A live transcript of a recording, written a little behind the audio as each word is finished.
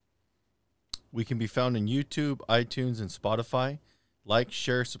We can be found on YouTube, iTunes, and Spotify. Like,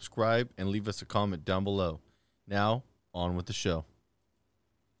 share, subscribe, and leave us a comment down below. Now, on with the show.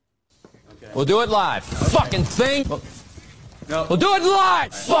 We'll do it live. Okay. Fucking thing. No. We'll do it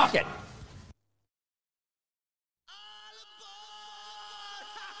live. Fuck it.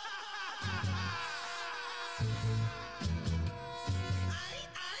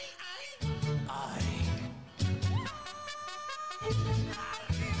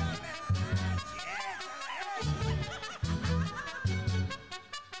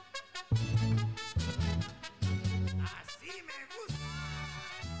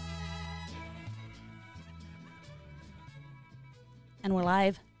 And we're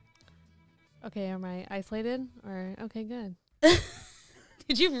live. Okay, am I isolated? Or okay, good.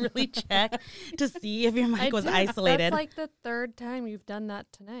 Did you really check to see if your mic was isolated? That's like the third time you've done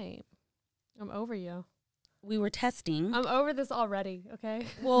that tonight. I'm over you. We were testing. I'm over this already, okay?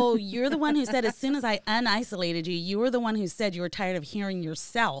 Well, you're the one who said as soon as I unisolated you, you were the one who said you were tired of hearing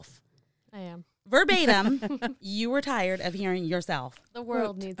yourself. I am. Verbatim, you were tired of hearing yourself. The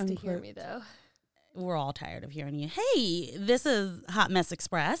world needs to hear me, though. We're all tired of hearing you. Hey, this is Hot Mess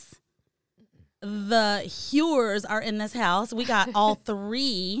Express. The Hewers are in this house. We got all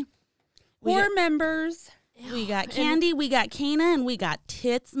three. Four members. We got Candy, we got Kana, and we got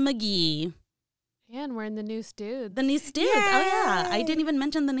Tits McGee. And we're in the new Stoods. The new Stoods. Yay! Oh, yeah. I didn't even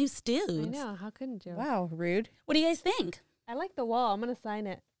mention the new Stoods. I know. How couldn't you? Wow, rude. What do you guys think? I like the wall. I'm going to sign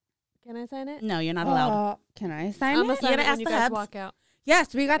it. Can I sign it? No, you're not allowed. Can I sign I'm it? going to sign gotta it ask when you the guys hubs. walk out.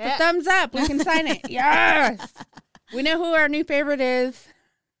 Yes, we got the thumbs up. We can sign it. Yes. We know who our new favorite is.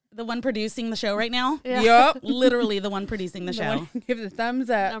 The one producing the show right now? Yeah. Yup. Literally the one producing the The show. one- Give the thumbs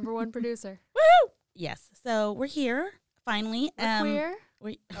up. Number one producer. Woo! Yes. So we're here, finally. We're queer.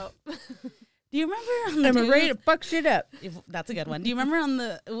 Oh. Do you remember on the I'm ready news? to fuck shit up. That's a good one. Do you remember on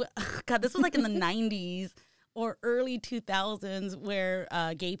the, God, this was like in the 90s or early 2000s where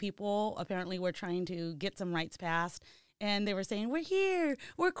gay people apparently were trying to get some rights passed. And they were saying, we're here,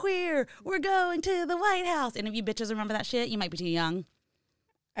 we're queer, we're going to the White House. And if you bitches remember that shit, you might be too young.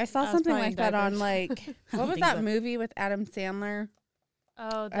 I saw I was something probably like that on diapers. what was think that so. movie with Adam Sandler?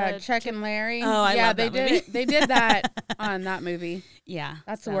 Oh, the Chuck and Larry. Oh, I yeah, love they that did movie. it. They did that on that movie. Yeah.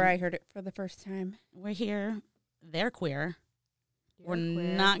 That's so where I heard it for the first time. We're here. They're queer. We're You're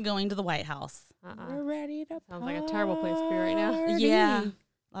queer. not going to the White House. We're ready to Sounds like a terrible place to be right now. party. Yeah.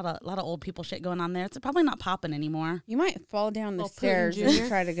 A lot of old people shit going on there. It's probably not popping anymore. You might fall down the Little Putin stairs Jr. and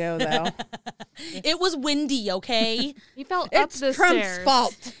try to go, though. It was windy, okay? He fell up It's the Trump's stairs.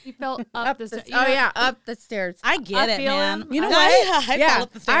 fault. He fell up the stairs. Oh, yeah, up the stairs. I get I it, feel man. him. You know I- what? I yeah, fell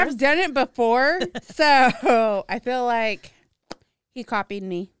up the stairs. I've done it before, so I feel like he copied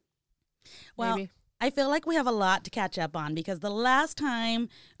me. Well, Maybe. I feel like we have a lot to catch up on because the last time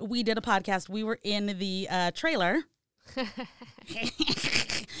we did a podcast, we were in the trailer.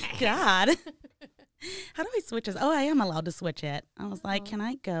 God. How do I switch this? Oh, I am allowed to switch it. I was like, can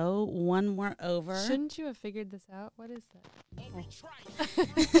I go one more over? Shouldn't you have figured this out? What is that?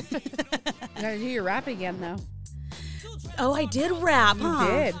 You gotta do your rap again, though. Oh, I did rap, You huh?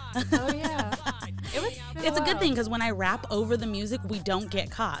 did. Oh, yeah. It's a good thing because when I rap over the music, we don't get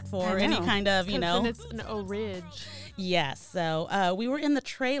caught for I any know. kind of, Then it's an O-Ridge. Yes. So we were in the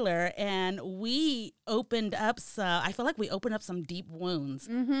trailer and we opened up I feel like we opened up some deep wounds.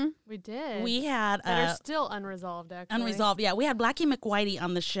 Mm-hmm. We did. We had that are still unresolved, actually. unresolved. Yeah, we had Blackie McWhitey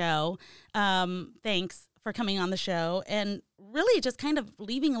on the show. Thanks for coming on the show and really just kind of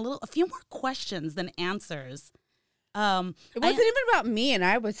leaving a few more questions than answers. It wasn't even about me, and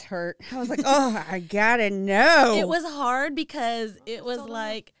I was hurt. I was like, oh, I gotta know. It was hard because it was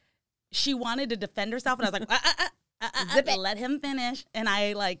like she wanted to defend herself, and I was like, Zip it. let him finish. And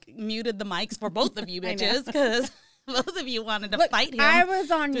I like muted the mics for both of you I know. bitches because both of you wanted to Look, fight him. I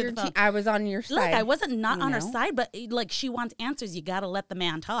was on through your the phone. team. I was on your side. Look, I wasn't not you on her know? side, but like she wants answers. You got to let the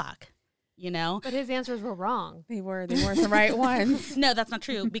man talk. You know? But his answers were wrong. They weren't the right ones. No, that's not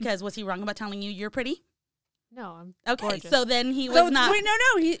true because was he wrong about telling you you're pretty? No, I'm Okay, gorgeous. so then he was So not. wait,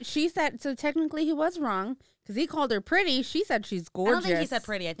 no. She said so. Technically, he was wrong because he called her pretty. She said she's I gorgeous. don't think he said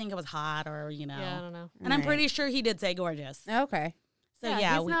pretty. I think it was hot or Yeah, I don't know. And I'm Right. pretty sure he did say gorgeous. Okay. So He's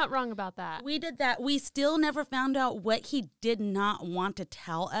not wrong about that. we did that. We still never found out what he did not want to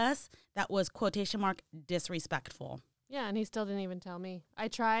tell us that was quotation mark disrespectful. Yeah, and he still didn't even tell me. I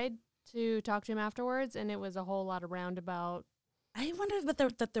tried to talk to him afterwards, and it was a whole lot of roundabout. I wonder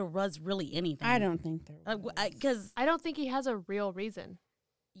if there was really anything. I don't think there was. Because I don't think he has a real reason.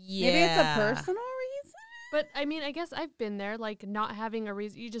 yeah, Maybe it's a personal reason. But I mean, I guess I've been there, like not having a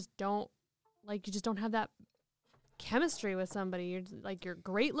reason. You just don't have that chemistry with somebody. You're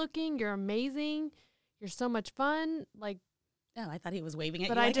great looking. You're amazing. You're so much fun. Like, Oh, I thought he was waving at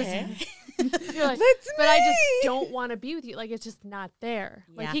but you. I like, just, hey. you're like, That's but I just me. don't want to be with you. Like, it's just not there.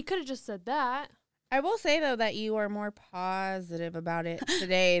 Like, Yeah. he could have just said that. I will say though that you are more positive about it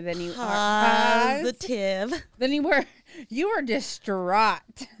today than you Positive. than you were distraught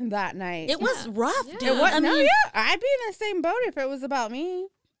that night. It was rough, Yeah. dude. It was, I no, mean, yeah, I'd be in the same boat if it was about me.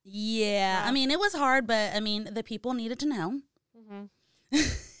 yeah. I mean, it was hard, but I mean, the people needed to know. Mm-hmm.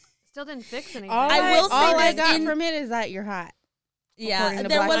 Still didn't fix anything. I will say all I this got in- from it is that you're hot. Yeah, According to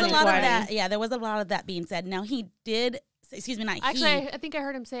there Black was a Honey lot of Whiting. that. Yeah, there was a lot of that being said. Now he did. Excuse me, not Actually, he. I think I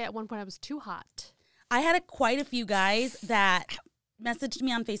heard him say at one point I was too hot. I had quite a few guys that messaged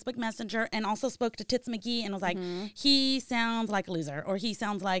me on Facebook Messenger and also spoke to Tits McGee and was like, he sounds like a loser or he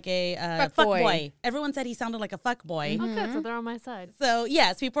sounds like a Fuck fuck boy. boy. Everyone said he sounded like a fuck boy. Oh, good. So they're on my side. So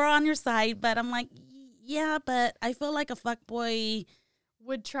yes, people are on your side, but I'm like, yeah, but I feel like a fuck boy.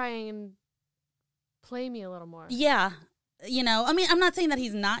 Would try and play me a little more. Yeah. You know, I mean, I'm not saying that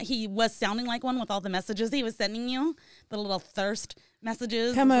he's not. He was sounding like one with all the messages he was sending you, the little thirst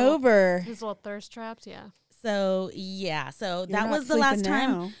messages. Come over. His little thirst traps, yeah. So, yeah. So that not was the last sleeping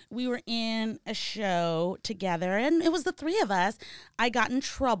time now. we were in a show together. And it was the three of us. I got in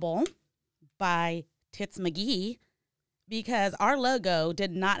trouble by Tits McGee because our logo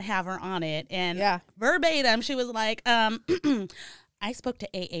did not have her on it. And Yeah. verbatim, she was like, I spoke to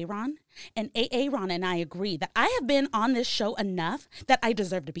A.A. Ron, and A.A. Ron and I agree that I have been on this show enough that I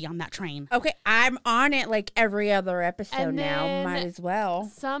deserve to be on that train. Okay, I'm on it like every other episode And now. then- Might as well.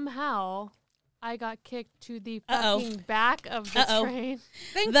 Somehow, I got kicked to the Uh-oh. fucking back of the Uh-oh. train.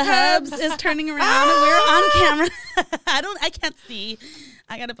 Thanks, The hubs is turning around. We're on camera. I can't see.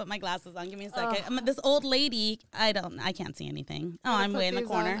 I gotta put my glasses on. Give me a second. This old lady, I can't see anything. Oh, I'm Put way in the these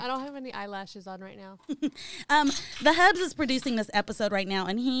corner. on. I don't have any eyelashes on right now. The Hubs is producing this episode right now,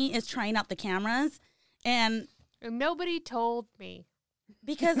 and he is trying out the cameras. And And nobody told me.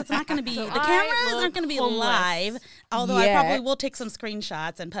 because it's not going to be, So the I cameras look aren't going to be homeless. live, although I Yeah. probably will take some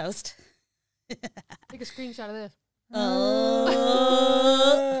screenshots and post. Take a screenshot of this.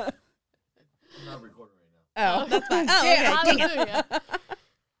 Oh. I'm not recording right now. Oh, that's fine. Oh, okay. Hallelujah. All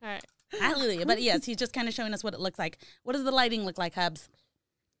right. Hallelujah. But yes, he's just kind of showing us what it looks like. What does the lighting look like, Hubs?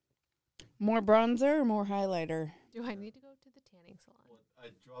 More bronzer or more highlighter? Do I need to go to the tanning salon? I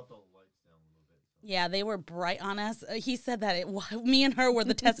dropped all the lights down a little bit. Yeah, they were bright on us. He said that me and her were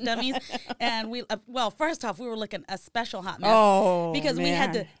the test dummies. And we, well, first off, we were looking a special hot mess. Oh, because we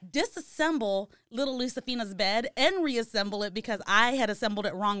had to man. disassemble little Lucifina's bed and reassemble it because I had assembled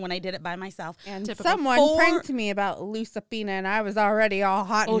it wrong when I did it by myself. And Typical. someone pranked me about Lucifina, and I was already all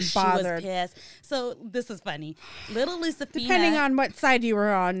hot Oh, and she was bothered. pissed. So this is funny. Little Lucifina. Depending on what side you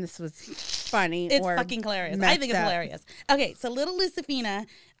were on, this was funny. It's or fucking hilarious. I messed think it's up. hilarious. Okay, so little Lucifina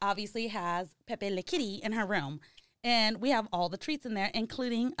obviously has Pepe Le Kitty in her room. And we have all the treats in there,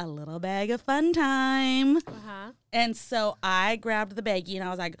 including a little bag of fun time. Uh-huh. And so I grabbed the baggie and I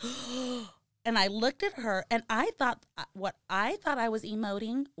was like, and I looked at her and I thought what I thought I was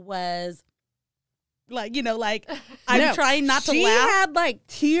emoting was like, you know, like I'm No, trying not to she laugh. had like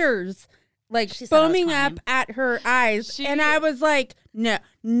tears, like She said I was foaming crying. up at her eyes, She- and I was like,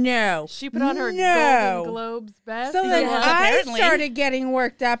 no. She put on her no. Golden Globes best. So then Yeah, I apparently. started getting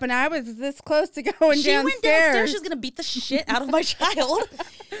worked up, and I was this close to going She downstairs. went downstairs. She's gonna beat the shit out of my child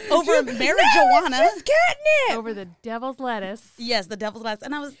over marijuana. No, it's just catnip. over the devil's lettuce. Yes, the devil's lettuce.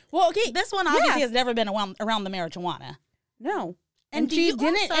 And I was Well, okay, this one obviously yeah. has never been around the marijuana. no. And do she you- I'm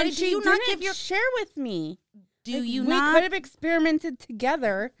didn't. sorry, and do she you not didn't give your- share with me. Do Like, you we not? could have experimented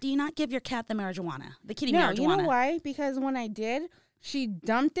together. Do you not give your cat the marijuana, the kitty No, marijuana? you know why? Because when I did, she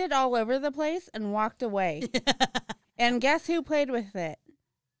dumped it all over the place and walked away. And guess who played with it?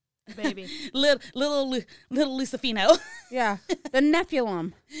 Baby. Little Lucifino. Yeah, the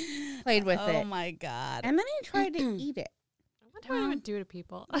Nephilim played with Oh it. my god. And then he tried to eat it. What do I even do to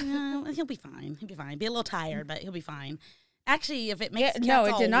people? He'll be fine. He'll be fine. Be a little tired, but he'll be fine. Actually, if it Yeah, makes no, cats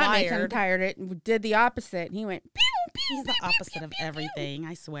it all did not make him wired, tired. It did the opposite. He went, pew, pew, he's the pew, opposite pew, of pew, pew. everything.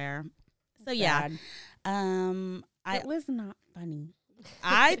 I swear. So Bad. yeah, It was not funny.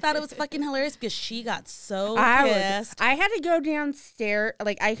 I thought it was fucking hilarious because she got so I pissed. had to go downstairs.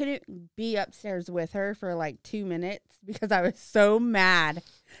 Like, I couldn't be upstairs with her for like 2 minutes because I was so mad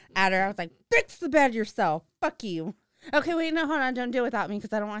at her. I was like, fix the bed yourself. Fuck you. Okay, wait, no, hold on. Don't do it without me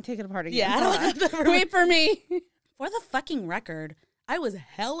because I don't want to take it apart again. Yeah, I don't Hold want on. to- Wait for me. For the fucking record, I was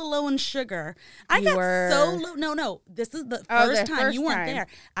hella low in sugar. I You got were. so low. No. This is the Oh, the first time first you weren't time. there.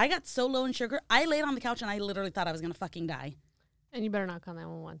 I got so low in sugar. I laid on the couch and I literally thought I was going to fucking die. And you better not call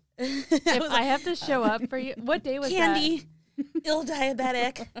 911. I If was I have to show up for you, what day was Candy, ill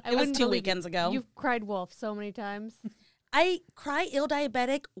diabetic. It was wouldn't 2 believe weekends ago. You've cried wolf so many times. I cry ill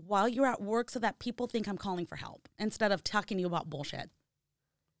diabetic while you're at work so that people think I'm calling for help instead of talking to you about bullshit.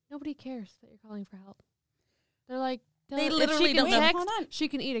 Nobody cares that you're calling for help. They're like, They if literally she can don't know. text, Hold on. she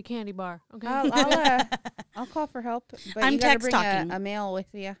can eat a candy bar. Okay. I'll call for help. But I'm you gotta text bring talking. a male with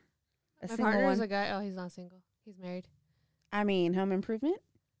you. A My single partner is one. a guy. Oh, he's not single. He's married. I mean, home improvement.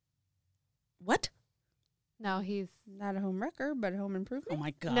 What? No, he's Not a home wrecker, but a home Oh improvement.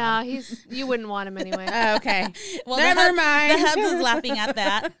 my God. no, he's. You wouldn't want him anyway. Oh, okay. Well, Never the mind. Hubs is laughing at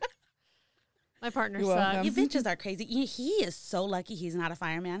that. My partner You're sucks. welcome. You bitches are crazy. He is so lucky he's not a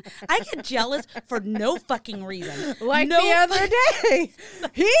fireman. I get jealous for no fucking reason. Like no the other day,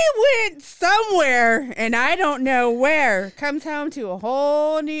 he went somewhere, and I don't know where. Comes home to a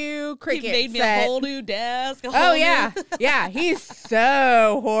whole new He cricket made me set. a whole new desk. Oh yeah, yeah. He's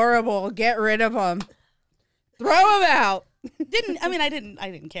so horrible. Get rid of him. Throw him out. I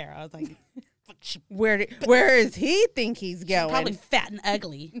didn't care. I was like, fuck, she Where does he think he's going? probably fat and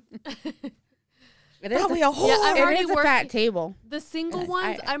ugly. It is Probably a, a whore. Yeah, I'm it already is a working- fat table. The single Yes,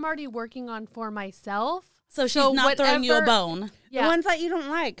 ones, I- I'm already working on for myself. So she's not throwing you a whatever- bone. Yeah. The ones that you don't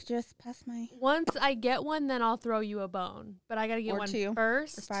like, just pass my Once I get one, then I'll throw you a bone. But I got to get Or one two,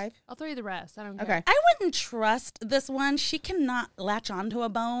 first. or 5. I'll throw you the rest. I don't care. Okay. I wouldn't trust this one. She cannot latch onto a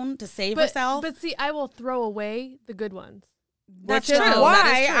bone to save But, herself. but see, I will throw away the good ones. That's Which is true. why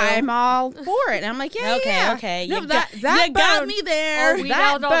That is true. I'm all for it. And I'm like, yeah, okay, yeah. okay. No, you that you got bone- me there. Or weed that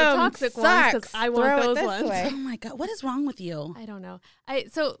out all the bone toxic ones because sucks. I Throw want it those this ones. way. Oh my God, what is wrong with you? I don't know.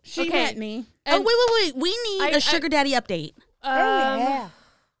 She okay. met me. Oh, And, wait. We need I- a sugar daddy update. um,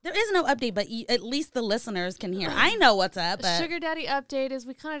 There is no update, but at least the listeners can hear. I know what's up. But Sugar daddy update is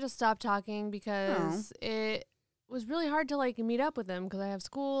we kind of just stopped talking because it was really hard to like meet up with him because I have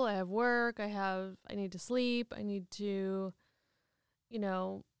school, I have work, I need to sleep, I need to,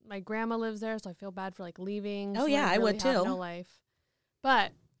 my grandma lives there, so I feel bad for like leaving. Oh, so yeah, I really would have too. No life,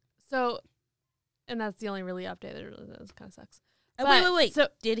 but and that's the only really update that really kind of sucks. wait. So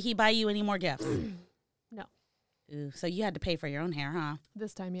Did he buy you any more gifts? no, Ooh, so you had to pay for your own hair, huh?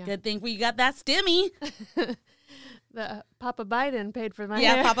 this time, yeah. Good thing you got that stimmy. The Papa Biden paid for my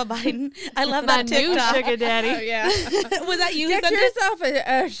Yeah, hair. Papa Biden. I love My that new TikTok. sugar daddy. yeah. Was that you? who Get sent it? yourself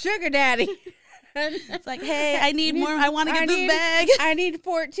a sugar daddy. It's like, hey, I need more. I want to get this bag. I need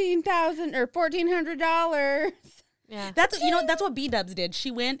 $14,000 or $1,400. Yeah. That's what B Dubs did.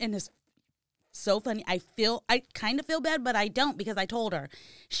 She went and is so funny. I kind of feel bad, but I don't because I told her.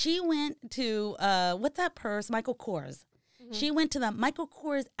 She went to what's that purse? Michael Kors. She went to the Michael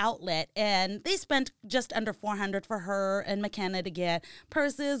Kors outlet and they spent just under $400 for her and McKenna to get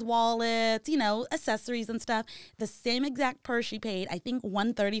purses, wallets, accessories and stuff. The same exact purse she paid, I think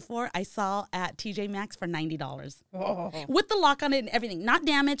 $130 for, I saw at TJ Maxx for $90. Oh. With the lock on it and everything. Not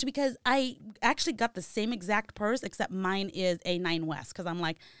damaged because I actually got the same exact purse except mine is a 9 West because I'm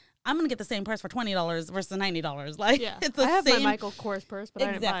like, I'm going to get the same purse for $20 versus $90. Like, Yeah. it's the I have same. my Michael Kors purse, but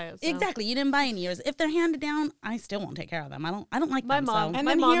I didn't buy it. So. Exactly. You didn't buy any yours. If they're handed down, I still won't take care of them. I don't like My them. mom- So. And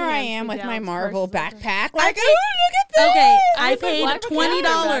My then mom here I hands am me with my down Marvel purses. backpack. I Like, paid- oh, look at this. Okay, I I've been paid black $20.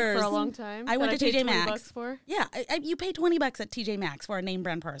 back for a long time. I went that to paid TJ $20 Maxx. for. Yeah, you pay $20 at TJ Maxx for a name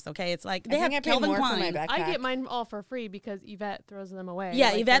brand purse. Okay, it's like they I have think I paid Calvin more for Klein. my backpack. I get mine all for free because Yvette throws them away. Yeah,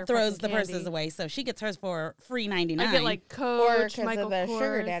 like Yvette they're throws the fucking purses candy. away, so she gets hers for free $99. I get like Or Coach, because Michael of the Kors.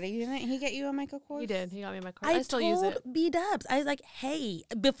 sugar daddy. Didn't he get you a Michael Kors? He did. He got me my Kors. I I still use told it. B Dubs, I was like, hey,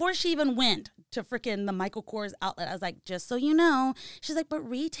 before she even went to freaking the Michael Kors outlet, I was like, just so you know, she's like, but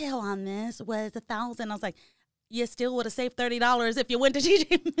retail on this was $1,000. I was like, you still would have saved $30 if you went to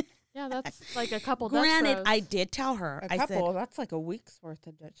TJ. Yeah, that's like a couple Dutch Granted, Bros. I did tell her. A I couple. said, That's like a week's worth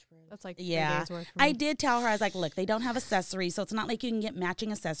of Dutch bread. That's like 3 yeah, days worth for I me. did tell her. I was like, look, they don't have accessories, so it's not like you can get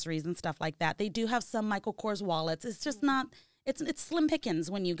matching accessories and stuff like that. They do have some Michael Kors wallets. It's just not. It's slim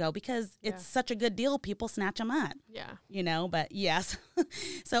pickings when you go because it's such a good deal. People snatch them up, Yeah. But yes.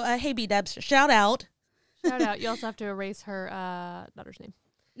 So hey, B Dubs, shout out. Shout out. You also have to erase her daughter's name.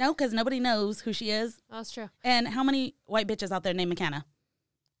 No, because nobody knows who she is. Oh, that's true. And how many white bitches out there named McKenna?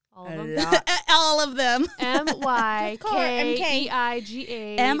 All of A them. lot. All of them. MYKEIGH.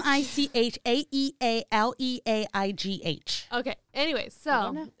 MICHAEALEAIGH. Okay. Anyway, I so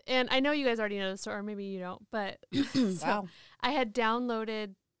don't know. and I know you guys already know this, or maybe you don't, but so Wow. I had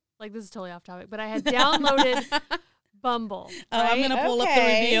downloaded. Like this is totally off topic, but I had downloaded Bumble. Oh, I'm right? gonna pull up the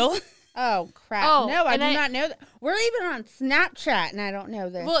Okay. review. Oh, crap. Oh, no, I and do not know that. We're even on Snapchat, and I don't know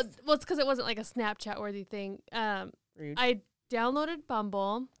this. Well, it's because it wasn't like a Snapchat worthy thing. Rude. I downloaded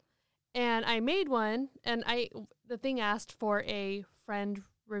Bumble, and I made one, and the thing asked for a friend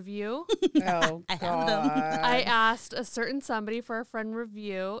review. Oh, I have them. I asked a certain somebody for a friend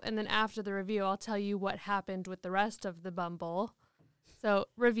review, and then after the review, I'll tell you what happened with the rest of the Bumble. So,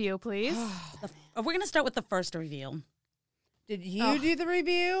 review, please. We're going to start with the first review. Did you do the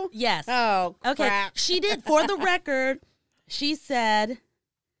review? Yes. Oh, Okay. crap. She did, for the record, she said,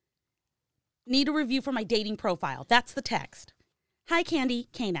 need a review for my dating profile. That's the text. Hi, Candy,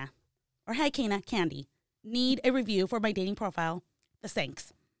 Kana. Or hi, Kana, Candy. Need a review for my dating profile. The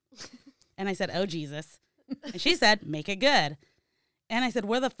thanks. And I said, oh, Jesus. And she said, make it good. And I said,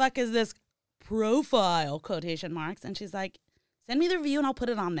 where the fuck is this profile, quotation marks? And she's like, send me the review and I'll put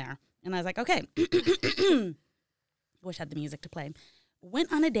it on there. And I was like, okay. Wish I had the music to play.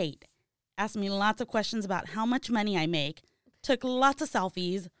 Went on a date. Asked me lots of questions about how much money I make. Took lots of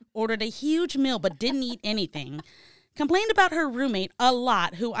selfies. Ordered a huge meal but didn't eat anything. Complained about her roommate a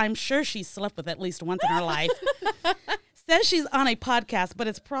lot, who I'm sure she's slept with at least once in her life. Says she's on a podcast, but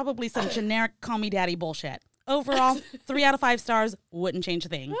it's probably some generic call me daddy bullshit. Overall, 3 out of 5 stars, wouldn't change a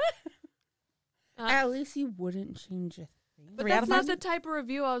thing. At least you wouldn't change it. But 3 out that's of not 5? the type of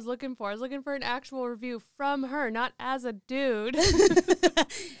review I was looking for. I was looking for an actual review from her, not as a dude.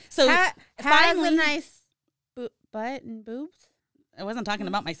 So Has a finally, nice butt and boobs? I wasn't talking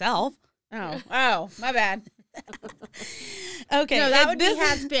about myself. Oh, my bad. Okay. No, that and would be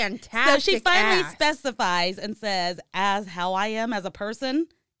has fantastic. So she finally ass. specifies and says, as how I am as a person,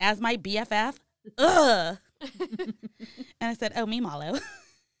 as my BFF, ugh. And I said, oh, me, Malo.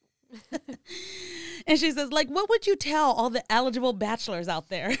 And she says, like, what would you tell all the eligible bachelors out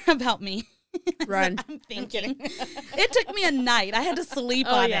there about me? Run. I'm thinking. It took me a night. I had to sleep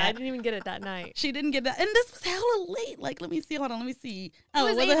Oh, on yeah, I it. didn't even get it that night. She didn't get that. And this was hella late. Like, let me see. Hold on. Let me see. It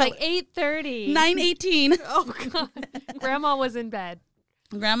Oh, was it like 8:30. 9:18. Oh, God. Grandma was in bed.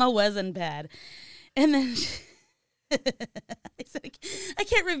 Grandma was in bed. And then I said, I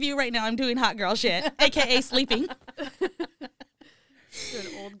can't review right now. I'm doing hot girl shit, AKA sleeping. You're an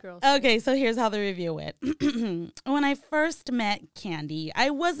old girl. Okay, so here's how the review went. When I first met Candy, I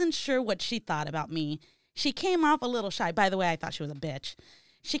wasn't sure what she thought about me. She came off a little shy. By the way, I thought she was a bitch.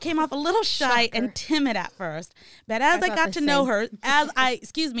 She came off a little shy and timid at first, but as I thought got the to know same. her,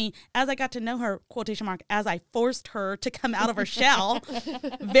 as I got to know her, quotation mark, as I forced her to come out of her shell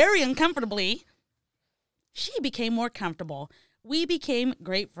very uncomfortably, she became more comfortable. We became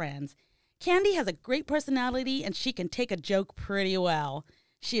great friends. Candy has a great personality and she can take a joke pretty well.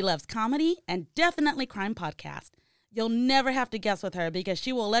 She loves comedy and definitely crime podcast. You'll never have to guess with her because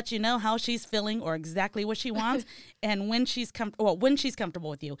she will let you know how she's feeling or exactly what she wants and when she's comfortable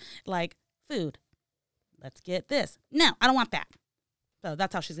with you. Like food. Let's get this. No, I don't want that. So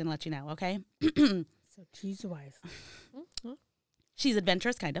that's how she's going to let you know, okay? So cheese-wise. She's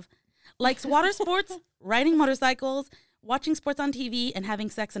adventurous, kind of. Likes water sports, riding motorcycles, watching sports on TV, and having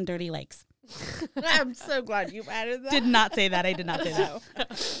sex in dirty lakes. I'm so glad you added that. Did not say that. I did not say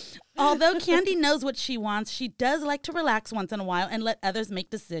that. Although Candy knows what she wants, she does like to relax once in a while and let others make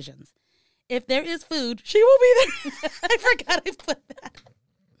decisions. If there is food, she will be there. I forgot I put that.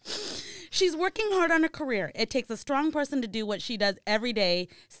 She's working hard on her career. It takes a strong person to do what she does every day,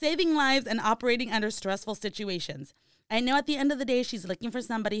 saving lives and operating under stressful situations. I know at the end of the day, she's looking for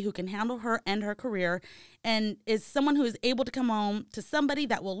somebody who can handle her and her career and is someone who is able to come home to somebody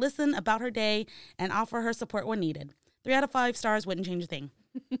that will listen about her day and offer her support when needed. 3 out of 5 stars wouldn't change a thing.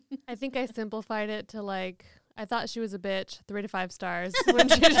 I think I simplified it to like, I thought she was a bitch, 3 to 5 stars. When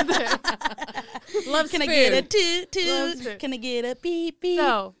she was there. Loves Can I food. get a toot Loves toot? food. Can I get a beep beep?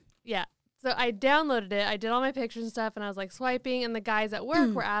 So, yeah. So I downloaded it. I did all my pictures and stuff, and I was like swiping, and the guys at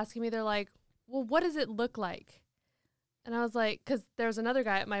work were asking me, they're like, well, what does it look like? And I was like, because there's another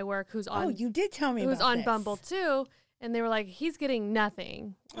guy at my work who's on, Oh, you did tell me who's about on this. Bumble too, and they were like, he's getting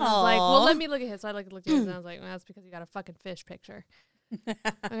nothing. And I was like, well, Aw. let me look at his. So I looked at his, and I was like, well, that's because you got a fucking fish picture.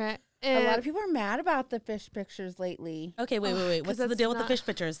 Okay. A lot of people are mad about the fish pictures lately. Okay, wait. 'Cause What's the that's deal with the not- fish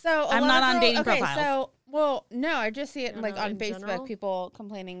pictures? So a I'm lot not of on girls- dating okay, profiles. So, well, no, I just see it You like know, on in Facebook. general? People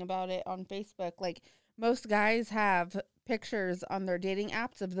complaining about it on Facebook. Like most guys have pictures on their dating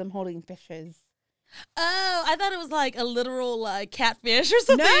apps of them holding fishes. Oh, I thought it was like a literal catfish or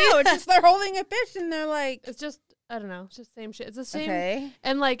something. No, it's just they're holding a fish and they're like, It's just, I don't know. It's just same shit. It's the same. okay.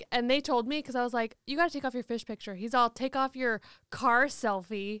 And they told me, because I was like, you got to take off your fish picture. He's all, take off your car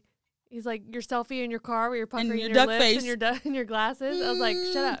selfie. He's like, your selfie in your car where you're puckering your your duck lips face. and and your glasses. I was like,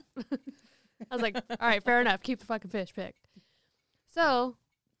 shut up. I was like, all right, fair enough. Keep the fucking fish pic. So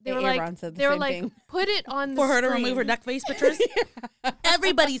they were Aaron like, said the same thing. put it on the For her to screen. remove her duck face pictures?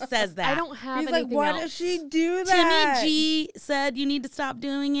 Everybody says that. I don't have He's like, anything why else. does she do that? Timmy G said you need to stop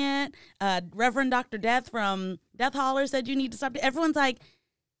doing it. Reverend Dr. Death from Death Holler said you need to stop. Everyone's like,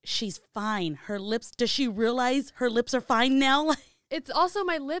 she's fine. Her lips, does she realize her lips are fine now? It's also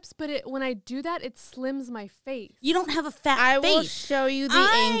my lips, but when I do that, it slims my face. You don't have a fat I face. will show you the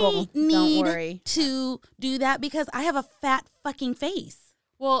I angle. Don't need worry. to do that because I have a fat fucking face.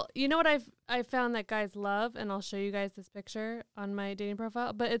 Well, you know what I found that guys love, and I'll show you guys this picture on my dating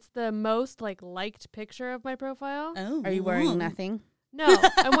profile, but it's the most liked picture of my profile. Oh, Are you wearing nothing? No,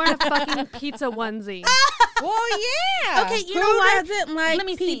 I'm wearing a fucking pizza onesie. Well, yeah. Okay, you Who know what? doesn't like Let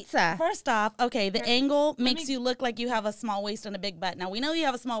me pizza? see. First off, okay, the angle makes you look like you have a small waist and a big butt. Now we know you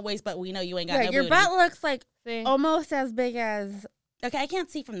have a small waist, but we know you ain't got Yeah, no your booty. butt looks like See? almost as big as Okay, I can't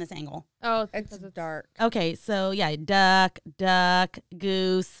see from this angle. Oh, it's dark. Okay, so yeah, duck,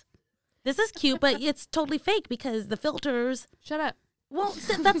 goose. This is cute, but it's totally fake because the filters. Shut up. Well,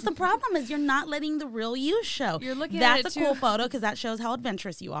 that's the problem is you're not letting the real you show. You're looking That's at it a cool too. photo because that shows how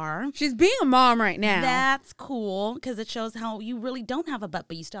adventurous you are. She's being a mom right now. That's cool because it shows how you really don't have a butt,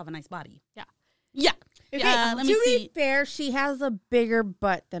 but you still have a nice body. Yeah. Yeah. Okay, Let me to see. be fair, she has a bigger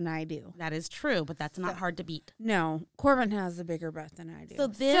butt than I do. That is true, but that's not hard to beat. No, Corbin has a bigger butt than I do. So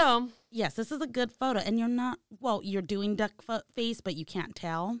this, So, yes, this is a good photo, and you're not. Well, you're doing duck face, but you can't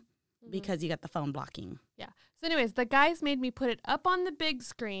tell because you got the phone blocking. yeah. So anyways, the guys made me put it up on the big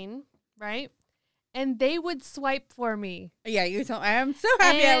screen, right? And they would swipe for me. yeah, you told. I'm so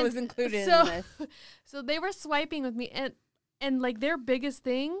happy I And was included so, in this. So they were swiping with me, and their biggest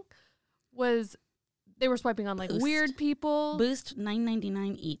thing was they were swiping on Boost. weird people. Boost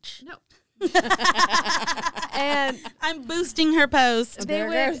 $9.99 each. No. And I'm boosting her post. they There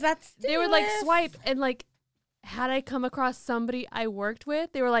would goes that they would stimulus. swipe, and had I come across somebody I worked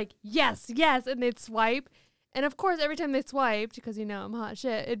with, they were like, yes, and they'd swipe. And of course, every time they swiped, because I'm hot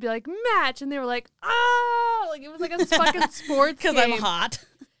shit, it'd be like, match. And they were like, oh, it was like a fucking sports Because game. I'm hot.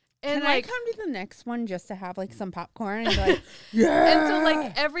 And Can I come to the next one just to have some popcorn and be like, yeah?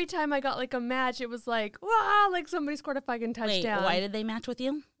 and so every time I got a match, it was like, wow, somebody scored a fucking Wait, touchdown. why did they match with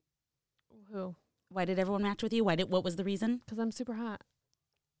you? Who? Why did everyone match with you? What was the reason? Because I'm super hot.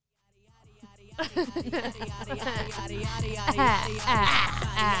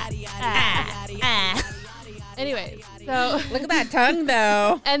 Anyways, so Look at that tongue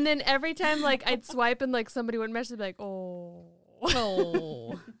though. and then every time I'd swipe and somebody would message, they'd be like, oh.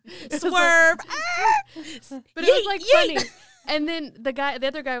 Oh, It was swerve! But it was funny. And then the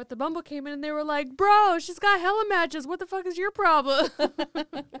other guy with the Bumble came in and they were like, bro, she's got hella matches. What the fuck is your problem?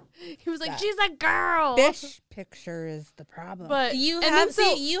 He was like, she's a girl. Fish picture is the problem. But You and have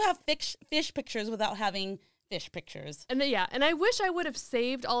then you have fish pictures without having fish pictures. And then, yeah, and I wish I would have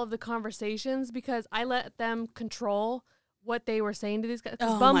saved all of the conversations because I let them control what they were saying to these guys. Because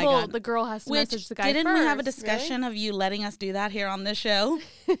Oh my Bumble, God. the girl has to message the guy didn't first. we have a discussion of you letting us do that here on this show?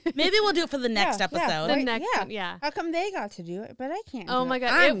 Maybe we'll do it for the next episode. The Right, next yeah. one, yeah. How come they got to do it, but I can't? Oh do my it?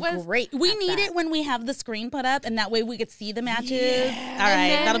 God, I'm it was- great. We at need that. it when we have the screen put up, and that way we could see the matches. All right,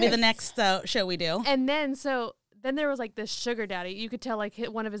 then- that'll be the next show we do. And then, then there was this sugar daddy. You could tell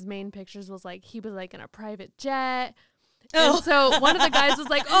one of his main pictures was he was in a private jet. Oh. And so one of the guys was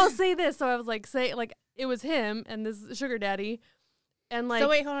like, oh, say this. So I was it was him and this sugar daddy. And So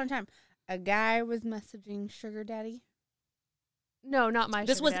wait, hold on, time. A guy was messaging sugar daddy. no, not my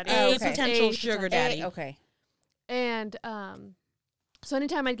This sugar was daddy. a Oh, okay. potential A sugar potential- daddy. Okay. And so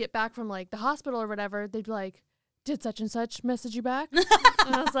anytime I'd get back from the hospital or whatever, they'd be like, did such and such message you back?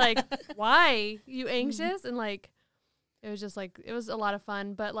 And I was like, why? You anxious? And it was just it was a lot of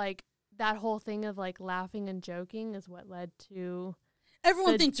fun. But that whole thing of laughing and joking is what led to,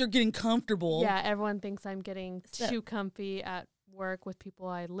 Everyone thinks you're getting comfortable. yeah, everyone thinks I'm getting So- too comfy at work with people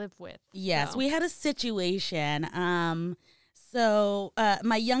I live with. Yes, So- we had a situation. So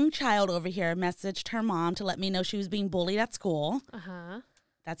my young child over here messaged her mom to let me know she was being bullied at school. Uh-huh.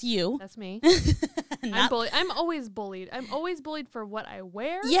 That's you. That's me. I'm Not- bullied. I'm always bullied. I'm always bullied for what I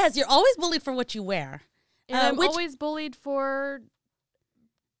wear. Yes, you're always bullied for what you wear. And I'm which- always bullied for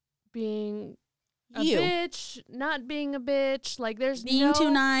being a You. bitch, not being a bitch. There's Being no,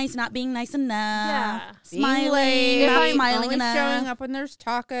 too nice, not being nice enough. Yeah. Smiling, Being not late, smiling only enough. showing up when there's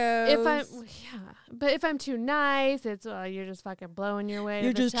tacos. If I'm, but if I'm too nice, it's you're just fucking blowing your way.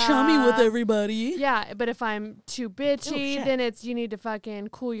 You're to the just chummy with top. everybody. Yeah, but if I'm too bitchy, shit. then it's you need to fucking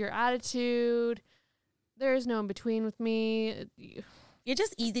cool your attitude. There's no in between with me. You're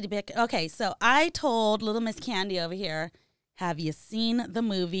just easy to pick. Okay, so I told little Miss Candy over here, have you seen the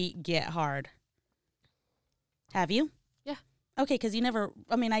movie Get Hard? Have you? Yeah. Okay, because you never,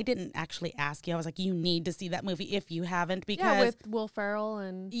 I mean, I didn't actually ask you. I was like, you need to see that movie if you haven't, because Yeah, with Will Ferrell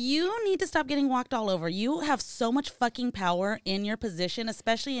and you need to stop getting walked all over. You have so much fucking power in your position,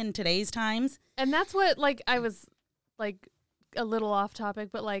 especially in today's times. that's what, like, I was, like, a little off topic,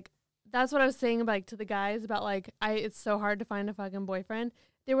 but, like, that's what I was saying, like, to the guys about, like, it's so hard to find a fucking boyfriend.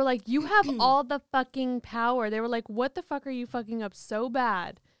 They were like, you have all the fucking power. They were like, what the fuck are you fucking up so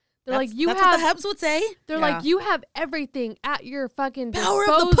bad? They're like, That's what the Hebs would say. They're like, you have everything at your fucking Power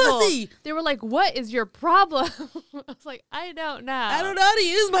disposal. of the pussy. They were like, what is your problem? I was like, I don't know. I don't know how to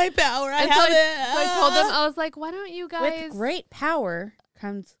use my power. I And have so it. I told them, I was like, why don't you guys? With great power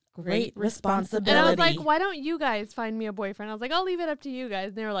comes great responsibility. And I was like, why don't you guys find me a boyfriend? I was like, I'll leave it up to you guys.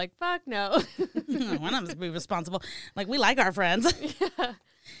 And they were like, fuck no. One of us be responsible. Like, we like our friends. Yeah.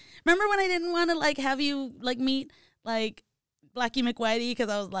 Remember when I didn't want to, like, have you, like, meet, like, Blackie McWhitey, because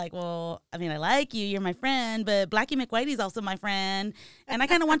I was like, well, I mean, I like you, you're my friend, but Blackie McWhitey's also my friend, and I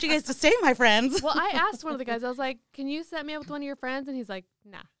kind of want you guys to stay my friends. Well, I asked one of the guys, I was like, can you set me up with one of your friends? And he's like,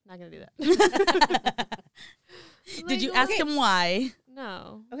 nah, not going to do that. Did you ask him why?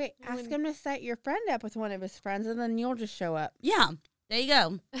 No. Okay, ask him to set your friend up with one of his friends, and then you'll just show up. Yeah, there you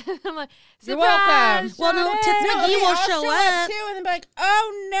go. I'm like, You're welcome. surprise, Well, no, Sade. Tits McGee will I'll show up. too, and then be like,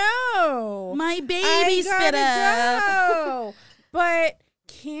 oh no, My baby I spit up. gotta go. But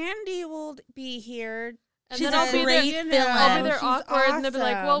Candy will be here. And She's then I'll a be great there, villain. I'll be there She's awkward, and they'll be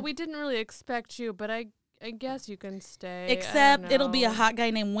like, well, awesome. we didn't really expect you, but I guess you can stay. I Except don't it'll be a know." hot guy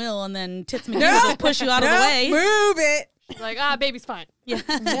named Will, and then Tits McGee will just push you out of the way. Move it. Like, baby's fine. Yeah,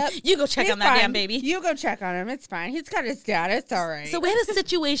 Yep. you go check He's on that damn fine. baby. You go check on him. It's fine. He's got his dad. It's all right. So we had a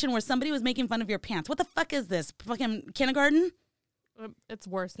situation where somebody was making fun of your pants. What the fuck is this? Fucking kindergarten? It's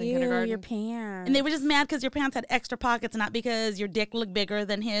worse than Ew, kindergarten. your pants. And they were just mad because your pants had extra pockets, not because your dick looked bigger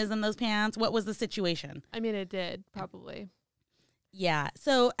than his in those pants. What was the situation? I mean, it did, probably. Yeah.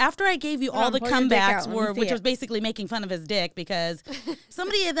 So after I gave you Hold all on, the pull your dick out. comebacks, Let me see which it. was basically making fun of his dick, because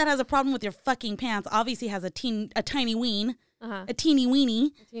somebody that has a problem with your fucking pants obviously has a tiny ween, Uh-huh. a teeny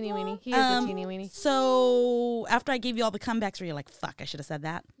weenie. Teeny weeny. He is a teeny weeny. So after I gave you all the comebacks, where you're like, "Fuck, I should have said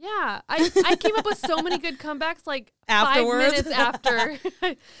that." Yeah. I came up with so many good comebacks, like Afterwards? 5 minutes after.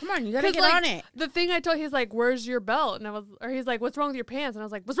 Come on, you gotta 'Cause, get like, on it. The thing I told, he's like, "Where's your belt?" And he's like, "What's wrong with your pants?" And I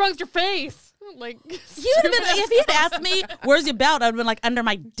was like, "What's wrong with your face?" Like, You would have been if you'd asked me, "Where's your belt?" I'd been like, "Under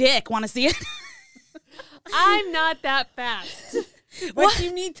my dick." Want to see it? I'm not that fast. But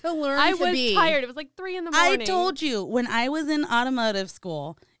you need to learn I to was be. tired. It was like 3 a.m. I told you when I was in automotive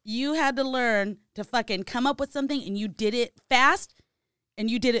school, you had to learn to fucking come up with something, and you did it fast, and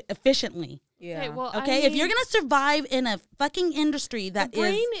you did it efficiently. Yeah. Okay, well, Okay, if you're gonna survive in a fucking industry the that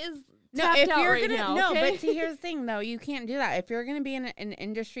brain is, is No, tapped if out you're right gonna now. Okay? but see, here's the thing though, you can't do that. If you're gonna be in an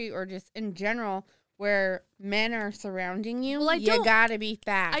industry or just in general where men are surrounding you, Well, I you don't- gotta be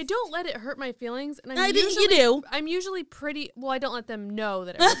fast. I don't let it hurt my feelings, and I think you usually, do. I'm usually pretty. Well, I don't let them know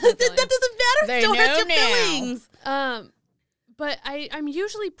that. It that hurts my doesn't feelings. matter. They It still hurts your know now. feelings. But I'm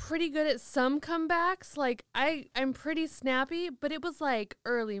usually pretty good at some comebacks. Like I'm pretty snappy, but it was like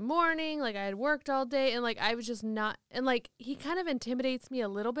early morning, like I had worked all day, and like I was just not. And like he kind of intimidates me a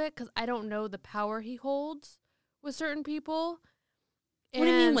little bit because I don't know the power he holds with certain people. What do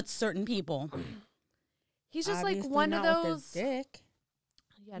you mean And with certain people? he's just Obviously like one of not with his those dick.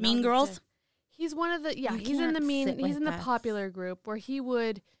 Yeah, not Mean with Girls? his dick. He's one of the You he's in the can't mean sit he's in with the us. popular group where he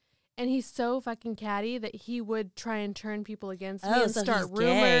would. And he's so fucking catty that he would try and turn people against me Oh, and so start he's rumors.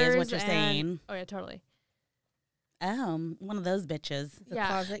 gay is what you're and- saying. Oh yeah, totally. One of those bitches. The Yeah.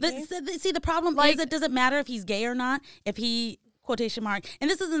 closet But gay? see, the problem Like- is it doesn't matter if he's gay or not. If he quotation mark, and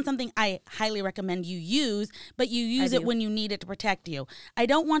this isn't something I highly recommend you use, but you use it do. when you need it to protect you. I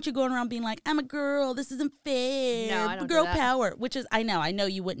don't want you going around being like, "I'm a girl. This isn't fair. No, I don't do girl that. power," which is I know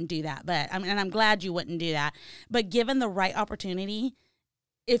you wouldn't do that, but and I'm glad you wouldn't do that. But given the right opportunity,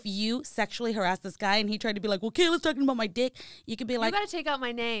 if you sexually harass this guy and he tried to be like, "Well, Kayla's talking about my dick," you could be like, you gotta take out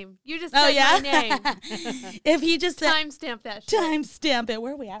my name. You just "Oh said yeah." my name. If he just said, Timestamp that shit. "Timestamp it,"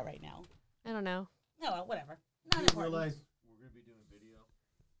 where are we at right now? I don't know. No, whatever. Not You important. realize we're gonna be doing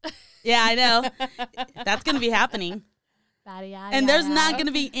video. Yeah, I know. That's going to be happening. And there's not going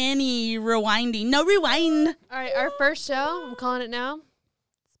to be any rewinding. No rewind. All right, our first show, I'm calling it now.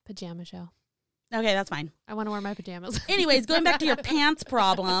 It's pajama show. Okay, that's fine. I want to wear my pajamas. Anyways, going back to your pants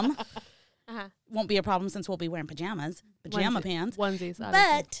problem. Uh-huh. Won't be a problem since we'll be wearing pajamas. Pajama Onesie- pants. Onesies, obviously.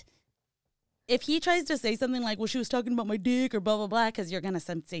 But if he tries to say something like, "Well, she was talking about my dick," or blah, blah, blah, because you're going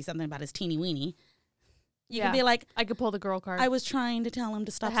to say something about his teeny weeny, you can be like, I could pull the girl card. "I was trying to tell him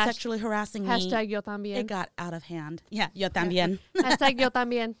to stop hash- sexually harassing me. Hashtag yo también. It got out of hand." Yeah, yo también. Hashtag yo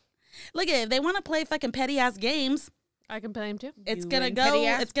también. Look at it. If they want to play fucking petty ass games, I can pay him too. It's You gonna win go.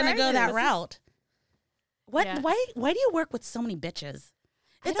 petty-ass It's gonna go that prizes. route. What? Yeah. Why do you work with so many bitches?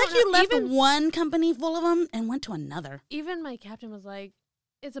 It's don't like you know, left even- one company full of them and went to another. Even my captain was like,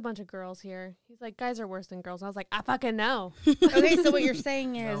 "It's a bunch of girls here." He's like, "Guys are worse than girls." And I was like, "I fucking know." Okay, so what you're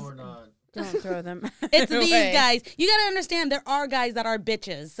saying No, is we're not. don't throw them. It's these away. guys. You got to understand there are guys that are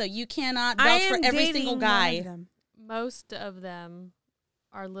bitches, so you cannot I vouch for am every dating single one of guy. them. Most of them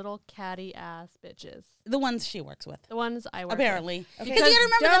are little catty ass bitches. The ones she works with, The ones I work apparently, Okay, because you got to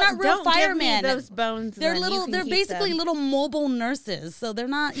remember they're not real don't give me firemen. those bones. They're then. You little. can They're keep basically them. little mobile nurses, so they're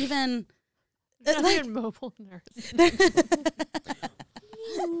not even. with. Not like- even mobile nurse.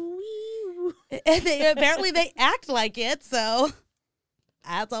 Apparently they act like it, so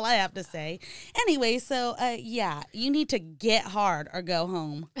that's all I have to say. Anyway, so yeah, you need to get hard or go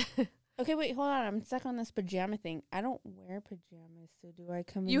home. Okay, wait, hold on. I'm stuck on this pajama thing. I don't wear pajamas, so do I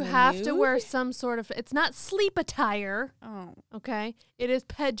come in You the have to nude? wear some sort of. It's not sleep attire. Oh. Okay, it is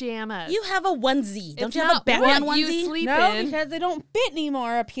pajamas. You have a onesie. Don't It's you have a not Batman what you onesie? sleep No, in. because they don't fit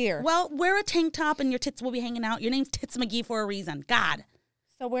anymore up here. Well, wear a tank top and your tits will be hanging out. Your name's Tits McGee for a reason. God.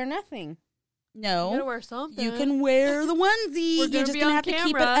 So wear nothing. You gotta No. wear something. You can wear the onesie. We're You're gonna just be going to on have to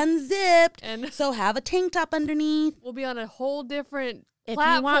keep it camera. unzipped. And So have a tank top underneath. we'll be on a whole different If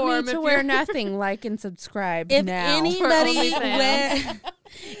platform. you want me to if wear you're- nothing, like and subscribe If now. anybody OnlyFans. wear,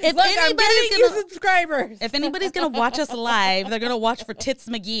 if Look, I'm anybody's getting you gonna, subscribers. if anybody's gonna watch us live, they're gonna watch for Tits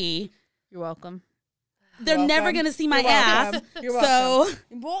McGee. You're welcome. They're Welcome. never gonna see my You're ass. welcome. You're So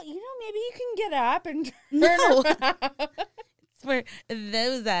welcome. Well, you know, maybe you can get up and turn No. around. it's for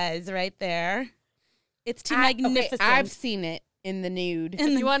those eyes right there. It's too Okay, magnificent. I've seen it in the nude.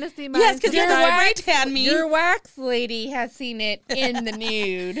 And You want to see my yes, because you have to Your spray tan me. Your wax lady has seen it in the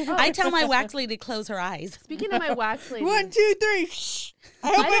nude. I tell my wax lady to close her eyes. Speaking of my wax lady, 1, 2, 3. Shh. I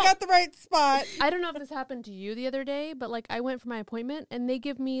hope I don't- got the right spot. I don't know if this happened to you the other day, but like I went for my appointment and they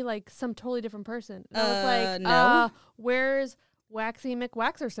give me like some totally different person. And I was like, no. Where's Waxy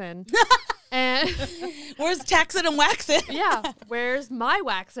McWaxerson? And Where's Tax It and Wax It? yeah, where's my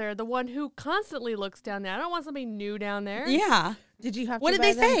waxer? The one who constantly looks down there. I don't want somebody new down there. Yeah. Did you have What to did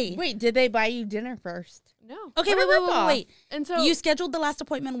buy they them? say? Wait, did they buy you dinner first? No. Okay, What a wait. ripoff. Wait. And so You scheduled the last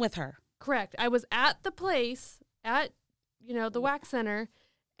appointment with her. correct. I was at the place at the wax center,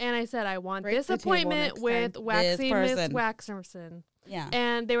 and I said I want Break this the table appointment next with time. Waxy Miss person. Waxerson. Yeah.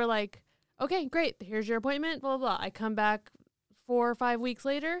 And they were like, okay, great. Here's your appointment, blah, blah, blah. I come back 4 or 5 weeks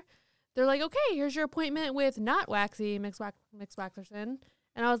later. They're like, okay, here's your appointment with not Waxy Mix Waxerson.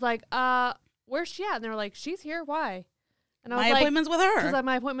 And I was like, where's she at? And they were like, she's here. Why? And I was My like, appointment's with her. because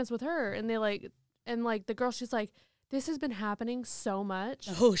my appointment's with her. And they like the girl, she's like, this has been happening so much.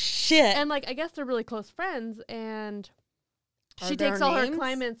 Oh shit. And like, I guess they're really close friends. And Are she there takes all her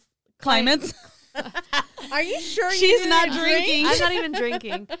names? Climates. Are you sure She's you not didn't drinking. I'm not even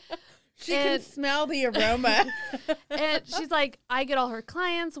drinking. She can And- smell the aroma. And she's like, I get all her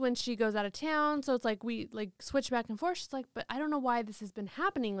clients when she goes out of town. So it's like we like switch back and forth. She's like, but I don't know why this has been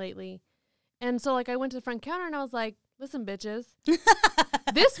happening lately. And so like I went to the front counter and I was like, listen, bitches,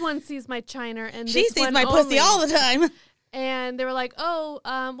 this one sees my chiner and She this sees one my only. pussy all the time. And they were like, oh,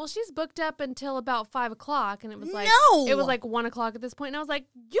 well, she's booked up until about 5 o'clock. And it was like, No. it was like 1 o'clock at this point. And I was like,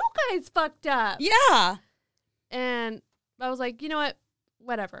 you guys fucked up. Yeah. And I was like, you know what?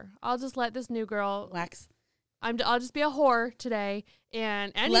 Whatever. I'll just let this new girl. Wax. I'll just be a whore today,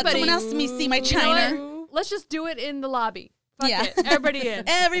 and Let anybody. someone else see my You know chiner. what? Let's just do it in the lobby. Fuck Yeah. it. Everybody in.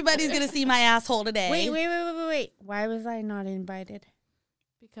 Everybody's gonna see my asshole today. Wait. Why was I not invited?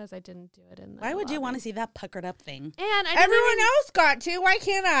 Because I didn't do it in the Why would you want to lobby. see that puckered up thing? And I didn't Everyone even, else got to. Why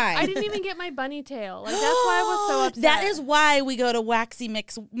can't I? I didn't even get my bunny tail. Like that's why I was so upset. That is why we go to Waxy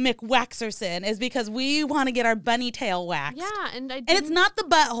McWaxerson, is because we want to get our bunny tail waxed. Yeah, and I didn't. And it's not the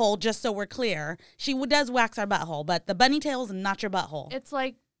butthole, just so we're clear. She does wax our butthole, but the bunny tail is not your butthole. It's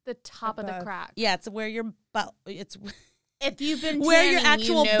like the top of the Above. crack. Yeah, it's where your butt. It's If you've been where your tanning,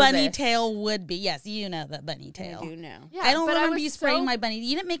 actual you know bunny this. tail would be. Yes, you know that bunny I tail. do know. Yeah, I don't but remember was you spraying so- my bunny.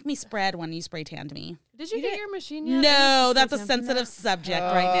 You didn't make me spread when you spray tanned me. Did you You get didn't- your machine yet? No, that's a sensitive subject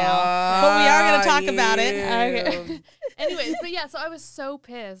right now. But we are going to talk about it. Okay. Anyways, but yeah, so I was so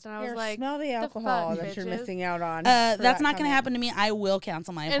pissed, and I was Here, like, smell the fuck, alcohol that you're bitches?" missing out on. That's not going to happen to me. I will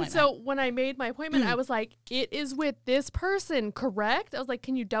cancel my appointment. And so when I made my appointment, I was like, it is with this person, correct? I was like,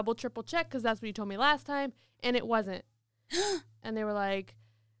 can you double, triple check? Because that's what you told me last time. And it wasn't. And they were like,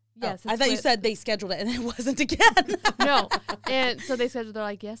 yes. I it's thought you with-" said they scheduled it and it wasn't again. No. And so they said, they're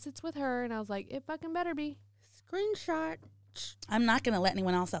like, yes, it's with her. And I was like, it fucking better be. Screenshot. I'm not going to let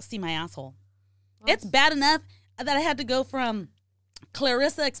anyone else see my asshole. Well, It's bad enough that I had to go from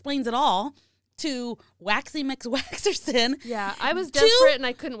Clarissa Explains It All to Waxy McWaxerson. Yeah, I was Two desperate and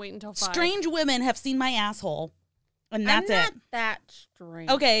I couldn't wait until 5. Strange women have seen my asshole, and that's I'm it. not that strange.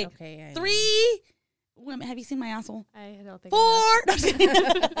 Okay. Okay. 3 women. Have you seen my asshole? I don't think 4. No, I'm just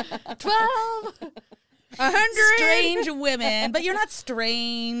kidding. 12. 100. Strange women, but you're not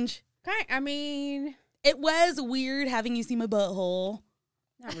strange. I mean, It was weird having you see my butthole.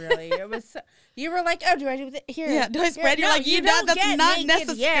 not really. It was. You were like, "Oh, do I do that here? Yeah, do I spread? You're no, like, you don't don't. That's get not naked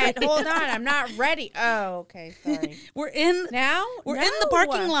necessary. yet. Hold on, I'm not ready. Oh, okay, sorry. We're in. Now We're in the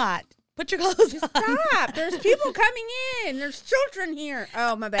parking lot. Put your clothes on. Stop! There's people coming in. There's children here.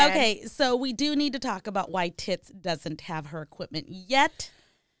 Oh, my bad. Okay, so we do need to talk about why Tits doesn't have her equipment yet.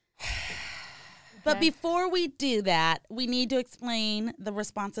 But before we do that, we need to explain the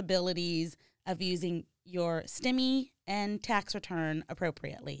responsibilities of using your STEMI and tax return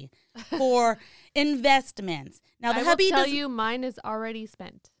appropriately for investments. Now, the I will hubby tell does, you, mine is already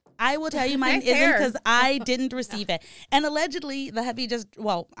spent. I will tell you mine Nice isn't hair. because I didn't receive it. And allegedly, the hubby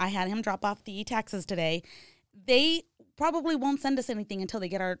I had him drop off the taxes today. They probably won't send us anything until they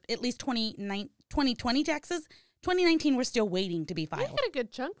get our at least 2020 taxes. 2019, we're still waiting to be You filed. get a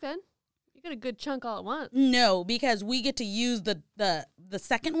good chunk then. You get a good chunk all at once. No, because we get to use the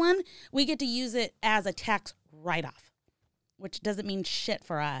second one. We get to use it as a tax write-off, which doesn't mean shit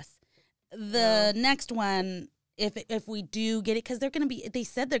for us. The next one, if we do get it, because they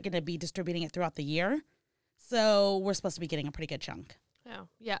said they're gonna be distributing it throughout the year, so we're supposed to be getting a pretty good chunk. Oh,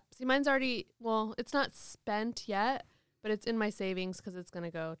 yeah. See, mine's already, well, it's not spent yet, but it's in my savings because it's going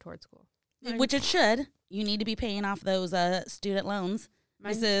to go towards school. Which it should. You need to be paying off those student loans.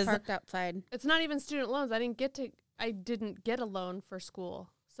 Mine's This is parked outside. It's not even student loans. I didn't get a loan for school.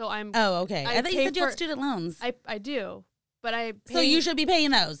 So I'm, okay. I thought you pay said you had for- student loans, I do, but I pay, so you should be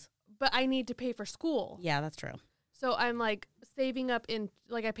paying those. but I need to pay for school. Yeah, that's true. So I'm like saving up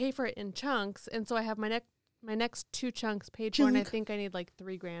I pay for it in chunks. And so I have my next 2 chunks paid for, and I Chunk. think I need like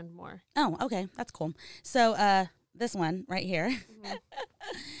 $3,000 more. Oh, okay, that's cool. So this one right here,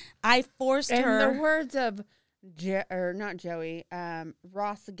 I forced In her. the words of not Joey,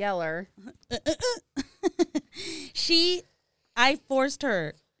 Ross Geller. I forced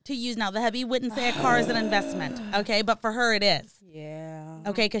her to use. Now the hubby wouldn't say a car is an investment, okay, but for her it is, Yeah.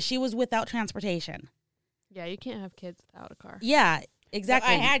 okay, because she was without transportation. Yeah, you can't have kids without a car. Yeah,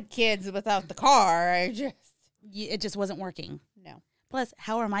 exactly. I had kids without the car. It just wasn't working. No. Plus,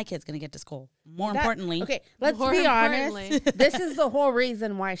 how are my kids going to get to school? More That- importantly, Okay, let's More be importantly. honest. This is the whole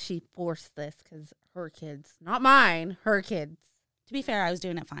reason why she forced this, because her kids, not mine, her kids. to be fair, I was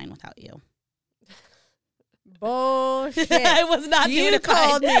doing it fine without you. Bullshit. I was not doing You it fine.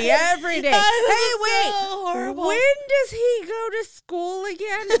 called me every day. This Hey, is wait. so horrible. When does he go to school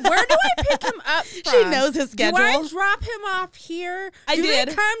again? Where do I pick him up from? She knows his Do I schedule. drop him off here? I do did.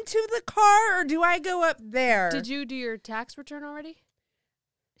 they come to the car or do I go up there? Did you do your tax return already?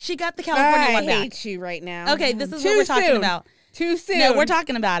 She got the California I one back. hate you right now. Okay, this is Too what we're talking soon. about. Too soon. No, we're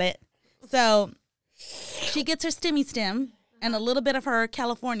talking about it. So she gets her stimmy stim and a little bit of her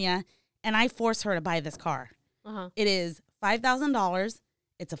California, and I force her to buy this car. Uh-huh. It is $5,000.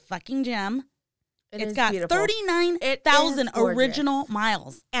 It's a fucking gem. It It's is got beautiful. 39,000 It is gorgeous. original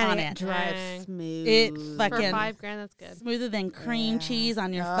miles and on it it. drives Dang. smooth. It For fucking $5,000, that's good. smoother than cream Yeah. cheese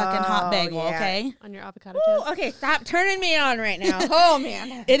on your fucking hot Oh, bagel, yeah. okay? On your avocado Ooh, toast. okay, stop turning me on right now. Oh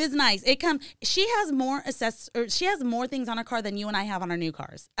man. It is nice. She has more things on her car than you and I have on our new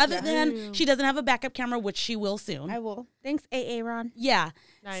cars. Other than she doesn't have a backup camera, which she will soon. I will. Thanks, AA Ron. Yeah.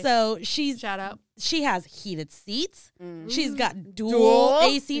 Nice. So Shout out. she has heated seats. She's got dual Dual,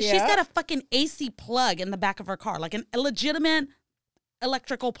 AC. She's yeah. got a fucking AC plug in the back of her car, like a legitimate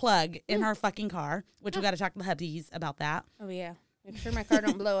electrical plug in her fucking car, which we got to talk to the hubbies about that. Oh yeah. Make sure my car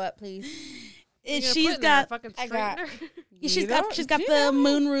don't blow up, please. She's got I got- she's got the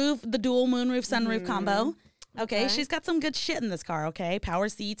moonroof, the dual moonroof sunroof combo. Okay, Okay. she's got some good shit in this car. Okay, power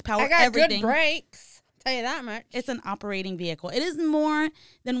seats, I power got everything. good brakes. Tell you that much. It's an operating vehicle. It is more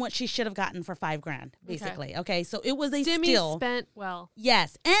than what she should have gotten for $5,000, basically. Okay, so it was a Stimmy steal. spent well.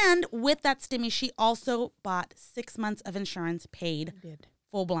 Yes, and with that stimmy, she also bought 6 months of insurance paid,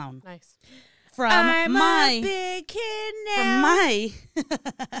 full blown Nice. from I'm my a big kid from now. my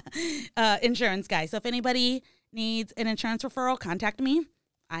insurance guy. So if anybody needs an insurance referral, contact me.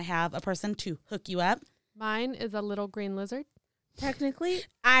 I have a person to hook you up. Mine is a little green lizard. Technically,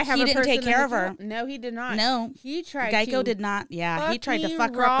 I have He a didn't take person care to of her. help. No, he did not. No, He tried Geico to did not. Yeah, he tried to me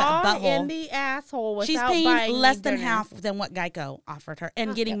fuck her up that raw in butthole. the asshole without She's paying buying me less than dinner. half than what Geico offered her,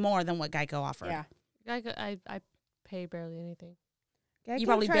 and getting more than what Geico offered. Yeah. I pay barely anything. Geico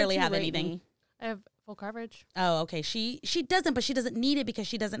probably tried barely to have rape anything. me. I have full coverage. Oh, okay. She doesn't, but she doesn't need it because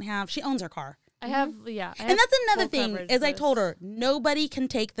she owns her car. I have, yeah. I And have that's another full thing, coverage is for I told this. her, nobody can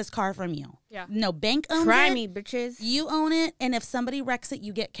take this car from you. Yeah. No bank owns Try it. me, bitches. You own it, and if somebody wrecks it,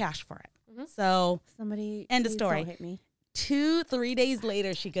 you get cash for it. So Somebody End of please story. don't hit me. 2-3 days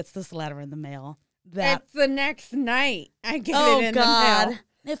later, she gets this letter in the mail. That It's the next night I get oh it in God, the mail.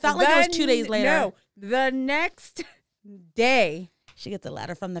 it felt like it was 2 days later. No, the next day. She gets a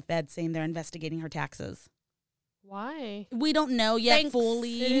letter from the Fed saying they're investigating her taxes. Why? We don't know yet Thanks.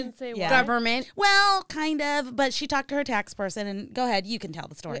 fully. They didn't say why? Government. Well, kind of, but she talked to her tax person, and go ahead, you can tell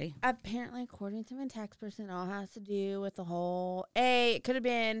the story. Apparently, according to my tax person, it all has to do with the whole it could have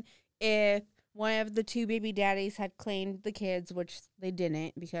been if one of the two baby daddies had claimed the kids, which they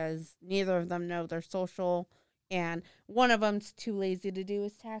didn't because neither of them know their social, and one of them's too lazy to do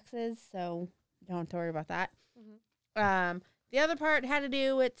his taxes, so don't have to worry about that. The other part had to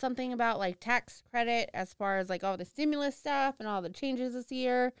do with something about like tax credit as far as like all the stimulus stuff and all the changes this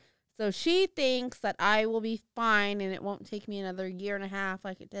year. So she thinks that I will be fine and it won't take me another year and a half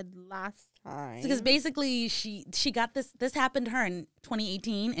like it did last time. Because basically, she got this. This happened to her in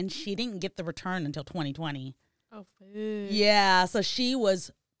 2018, and she didn't get the return until 2020. Oh, fuck. Yeah, so she was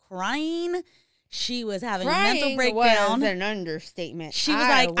crying. She was having a mental Crying breakdown. was an understatement. She was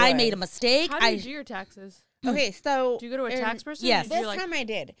like, "I made a mistake." How do you do your taxes? Okay, so Do you go to a tax person? yes. Or do you this like time I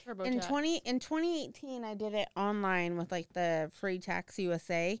did. In TurboTax? 2018, I did it online with like the free Tax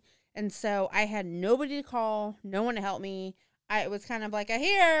USA, and so I had nobody to call, no one to help me. It was kind of like,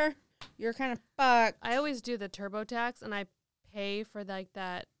 you're kind of fucked. I always do the TurboTax, and I pay for like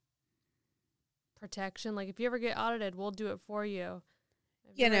that protection. Like if you ever get audited, we'll do it for you.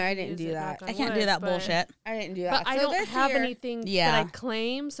 I've Yeah, never no, had I to didn't use do it, that. knock on I can't do wood, that but- bullshit. I didn't do that. But I So don't this have year- anything Yeah. that I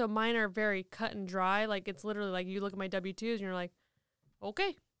claim, so mine are very cut and dry. Like it's literally like you look at my W-2s and you're like,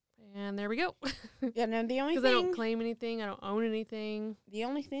 okay, and there we go. Yeah, no, the only Because I don't thing, claim anything, I don't own anything. the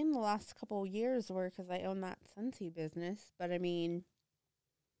only thing the last couple of years were because I own that Scentsy business. But I mean,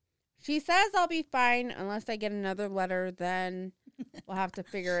 she says I'll be fine unless I get another letter. Then we'll have to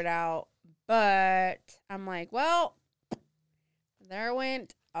figure it out. But I'm like, well, there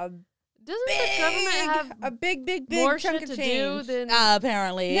went Doesn't the government have a big more chunk shit of to change. do than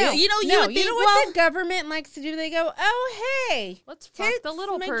Apparently, No, you know, no, would think, what the government likes to do? They go, oh hey, let's fuck the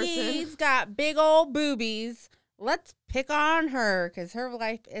little person? McGee's got big old boobies. Let's pick on her because her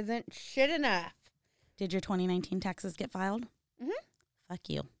life isn't shit enough. Did your 2019 taxes get filed? Mhm. Fuck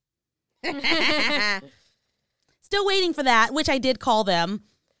you. Still waiting for that, which I did call them.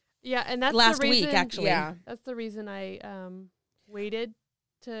 Yeah, and that's Last the reason, week, actually. Yeah. That's the reason I waited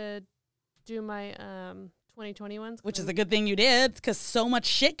to do my 2020 ones. Which is a good thing you did, because so much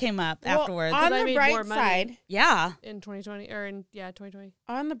shit came up Well, afterwards. on I the made bright more money. side, Yeah. in 2020 or in 2020.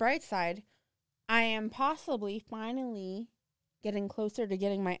 on the bright side, I am possibly finally getting closer to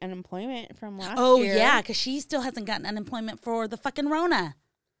getting my unemployment from last Oh, year. yeah, because she still hasn't gotten unemployment for the fucking Rona.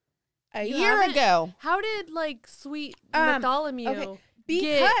 A You year haven't? ago. How did like sweet Um, Bartholomew okay, get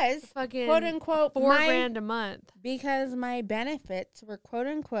because fucking quote unquote $4 grand a month? because my benefits were quote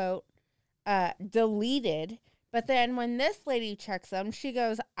unquote deleted. But then when this lady checks them, she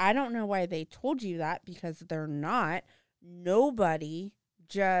goes, I don't know why they told you that because they're not. Nobody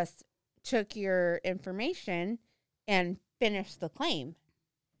just took your information and finished the claim.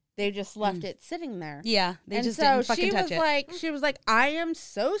 They just left it sitting there. Yeah, they and just so didn't fucking she touch was it. like, she was like, I am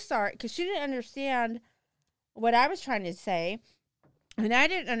so sorry, because she didn't understand what I was trying to say, and I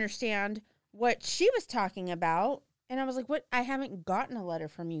didn't understand what she was talking about. And I was like, what? I haven't gotten a letter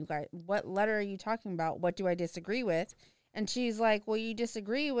from you guys. What letter are you talking about? What do I disagree with? And she's like, well, you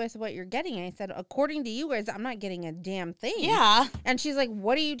disagree with what you're getting. And I said, according to you guys, I'm not getting a damn thing. Yeah. And she's like,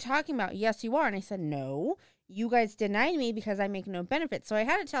 what are you talking about? Yes, you are. And I said, no, you guys denied me because I make no benefits. So I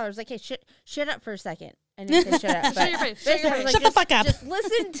had to tell her, I was like, hey, shut up for a second. I didn't say shut up. Shut your face. Shut your I was face. Shut the fuck up. Just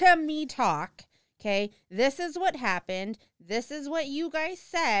listen to me talk. Okay. This is what happened. This is what you guys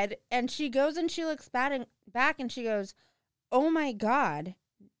said. And she goes and she looks back and she goes, oh my God.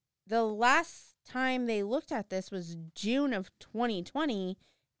 The last time they looked at this was June of 2020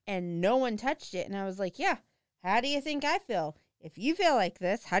 and no one touched it. And I was like, yeah, how do you think I feel? If you feel like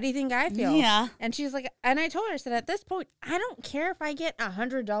this, how do you think I feel? Yeah. And she's like, and I told her, I said, at this point, I don't care if I get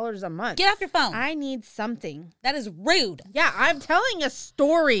 $100 a month. Get off your phone. I need something. That is rude. Yeah, I'm telling a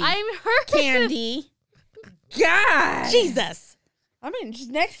story, I'm hurt. Candy. God. Jesus. I mean, just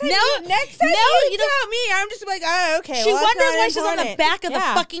next time, No, you tell me, I'm just like, oh, okay. She well, that's wonders not why she's on the important. back of the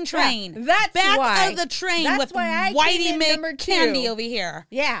Yeah, fucking train. yeah, that's Back why. of the train That's with why I Whitey came in number McCandy 2. over here.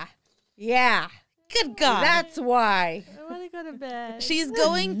 Yeah. Yeah. Good God. That's why. I want to go to bed. She's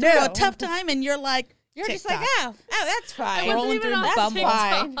going through No. a tough time, and you're like, You're just like, TikTok. oh, that's fine. I wasn't Scrolling even through on Bumble.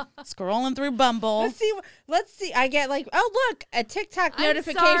 TikTok. Scrolling through Bumble. Let's see. I get like, oh look, a TikTok I'm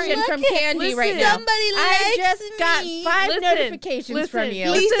notification sorry. from Look at- Candy right listen. now. Somebody I likes just got me. 5 Listen, notifications from listen, you.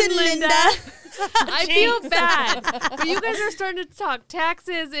 Listen, Linda. I feel bad, but you guys are starting to talk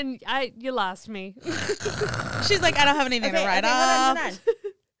taxes, and you lost me. She's like, I don't have anything to write off. hold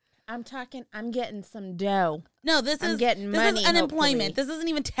on. I'm getting some dough. No, this I'm is getting this money, is unemployment. hopefully. This isn't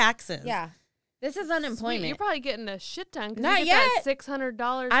even taxes. Yeah. This is Sweet, unemployment. you're probably getting a shit ton. 'Cause Not you get yet. That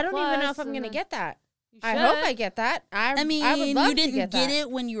 $600. I don't even know if plus, I'm going to and get that. you I hope should. I get that. I I mean, I would love you didn't to get that. it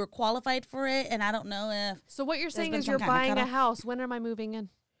when you were qualified for it, and I don't know if So what you're saying been is some you're kind of buying a cutoff. house. When am I moving in?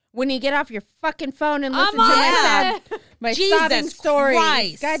 When you get off your fucking phone and I'm listen to on my it. my Jesus sobbing stories.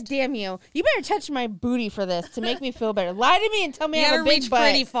 Christ. God damn you. You better touch my booty for this to make me feel better. Lie to me and tell me you I have gotta a big reach butt.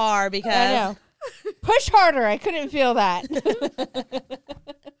 pretty far because I know. Push harder. I couldn't feel that.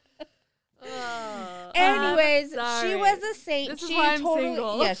 Anyways, she sorry. was a saint. This is she why I'm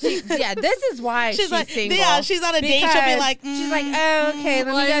totally, single. Yeah, this is why she's like, single. yeah, she's on a date. She'll be Because like, she's like, oh, okay,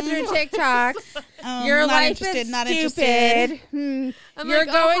 let me go through TikToks. Your not life interested, is not stupid. interested. I'm You're like,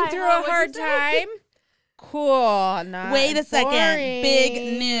 oh, going hi, through how, a what'd hard you say? time. Cool. Not Wait a second. boring.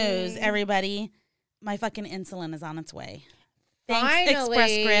 Big news, everybody. My fucking insulin is on its way. Thanks, Express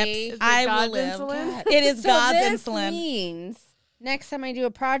Finally. Scripts. Is it I will God's live. insulin? It is So God's this insulin. means next time I do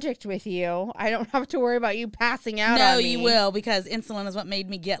a project with you, I don't have to worry about you passing out No, on me. you will, because insulin is what made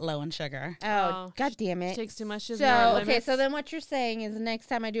me get low in sugar. Oh, Oh. God damn it. Takes too much. She So, doesn't know her okay, limits. so then what you're saying is the next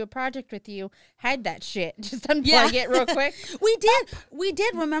time I do a project with you, hide that shit. Just unplug Yeah. it real quick. We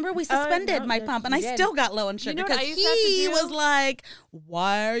did. Remember, we suspended no, my yes, pump, and you I did. still got low in sugar know what I because used to have to he do? was like,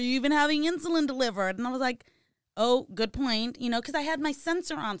 "Why are you even having insulin delivered?" And I was like, "Oh, good point." You know, because I had my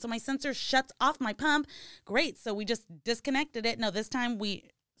sensor on, so my sensor shuts off my pump. Great. So we just disconnected it. No, this time we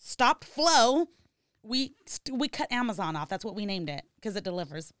stopped flow. We cut Amazon off. That's what we named it because it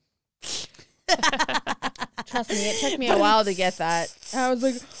delivers. Trust me, it took me a while to get that. I was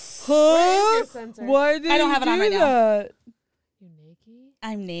like, Where is your sensor? why did I don't you have it on do right now. that? You naked?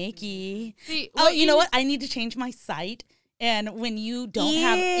 I'm naked. See, Oh, what you know what? I need to change my site. And when you don't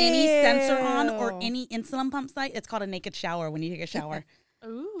have any sensor on or Ew. any insulin pump site, it's called a naked shower when you take a shower.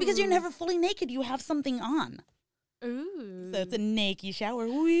 Ooh. Because you're never fully naked. You have something on. Ooh. So it's a naked shower.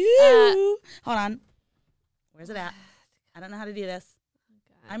 Woo. Hold on. Where's it at? I don't know how to do this.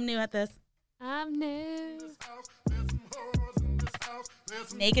 I'm new at this. I'm new.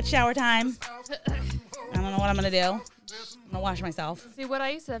 Naked shower time. I don't know what I'm going to do. I'm going to wash myself. See, what I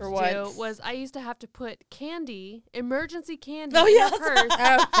used to have For to once. do was I used to have to put candy, emergency candy, Oh, in yes.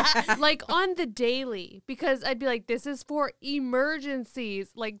 her purse, like on the daily, because I'd be like, "This is for emergencies."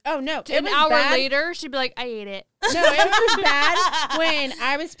 Like Oh, no. It an was hour bad. later, she'd be like, "I ate it." No, it was bad when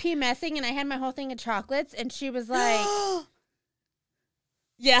I was PMSing and I had my whole thing of chocolates and she was like,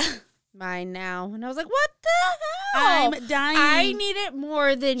 Yeah. mine now. And I was like, what the hell? I'm dying. I need it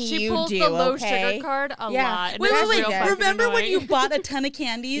more than She you pulls do, the low okay? sugar card a Yeah. lot. and Wait, it's wait, real wait. fucking Remember when you annoying. bought a ton of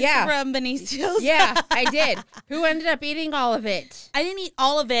candies Yeah. from Benicio's? Yeah, I did. Who ended up eating all of it? I didn't eat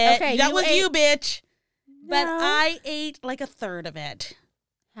all of it. Okay, that you was ate- you, bitch. But No. I ate like a third of it.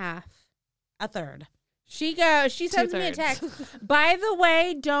 Half. A third. She sends me a text. Two-thirds. By the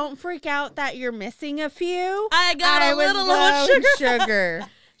way, don't freak out that you're missing a few. I got a was little low in sugar. sugar.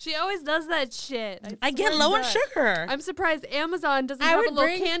 She always does that shit. I get swear low she in does. sugar. I'm surprised Amazon doesn't I have a would little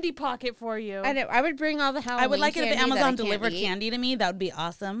bring- candy pocket for you. I know. I would bring all the Halloween I would like it if candy that I Amazon can't delivered eat. candy to me. That would be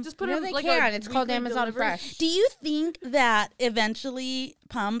awesome. Just put No, them they like can. a It's called weekly Amazon delivery. Fresh. Do you think that eventually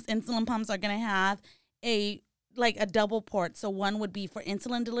insulin pumps are going to have a double port? So one would be for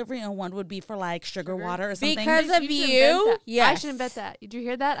insulin delivery and one would be for like sugar water or something? Because of should invent you? that. I Yes. should invent that. Did you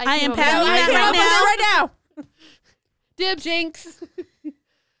hear that? I came am up with patenting that that right right now. now. Dibs. Jinx.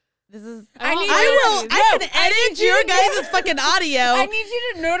 This is. I need I can edit your guys' fucking audio. I need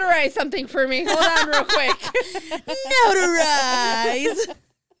you to notarize something for me. Hold on real quick. Notarize.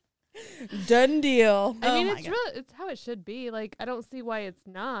 Done deal. I mean, Oh my it's God. really it's how it should be. Like, I don't see why it's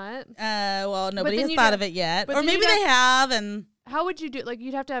not. Well, nobody then has you'd thought have- of it yet, but or then maybe you'd they have, and How would you do? Like,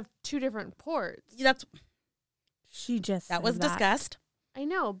 you'd have to have two different ports. that's She just that was discussed. I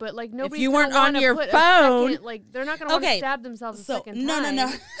know, but like nobody's you gonna weren't on wanna your put a phone- second, like they're not gonna want to Okay, stab themselves a So second no, time. you're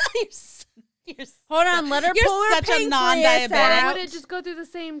Hold on, let her You're pull her such a pancreas non-diabetic. Why out. would it just go through the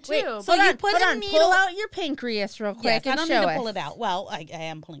same too? Wait, So you put hold a on, needle- pull out your pancreas real quick Yes, I and don't show need to us. pull it out. Well, I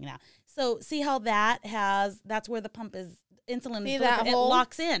am pulling it out. So see how that's where the pump is insulin See is that delivered. It hole?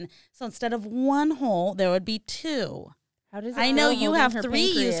 locks in. So instead of one hole, there would be two. How does it I know feel you holding have her 3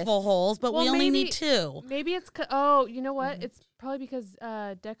 pancreas? useful holes, but Well, we only maybe- need 2. Maybe it's oh, you know what? It's probably because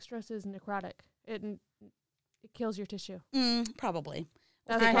dextrose is necrotic. It kills your tissue. Probably.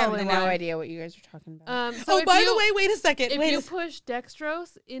 That's I have probably no why. idea what you guys are talking about. So if by you- the way, wait a second. if Wait you a push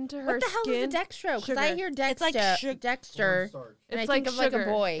dextrose into her what the hell skin, is a dextro? Because I sugar. hear It's like Dexter, and I it's like think of sugar. like a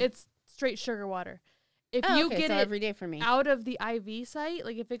boy. It's straight sugar water. If Oh, you okay, get so it every day for me. out of the IV site,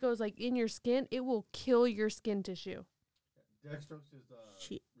 like if it goes like in your skin, it will kill your skin tissue. Dextrose is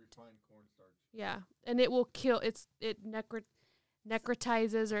Shit. refined cornstarch. Yeah, and it will kill. It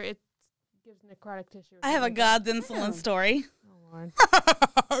necrotizes or it gives necrotic tissue. or I have a something like God's insulin story. that. Oh Lord.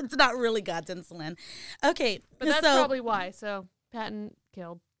 It's not really God's insulin. Okay, But that's so probably why. So patent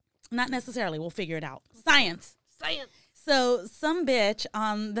killed. not necessarily. We'll figure it out. Science. Science. So some bitch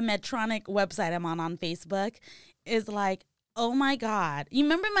on the Medtronic website I'm on Facebook is like, oh my God. You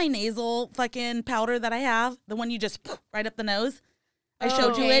remember my nasal fucking powder that I have? The one you just right up the nose? I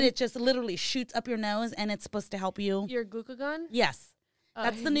showed you Okay. it. It just literally shoots up your nose and it's supposed to help you. Your glucagon. Yes.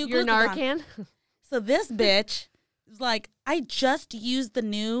 That's the new Your glucagon. Narcan. So this bitch is like, I just used the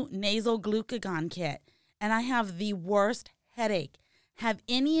new nasal glucagon kit and I have the worst headache. Have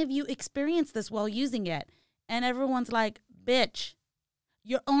any of you experienced this while using it? And everyone's like, bitch,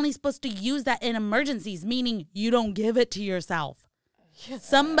 you're only supposed to use that in emergencies, meaning you don't give it to yourself.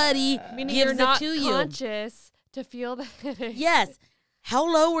 Somebody Meaning gives you're not it to you. conscious to feel the headache. Yes. How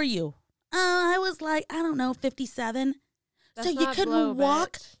low were you? I was like, I don't know, 57. That's So you not couldn't blow,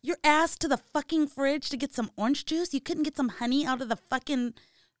 walk bitch. your ass to the fucking fridge to get some orange juice? You couldn't get some honey out of the fucking...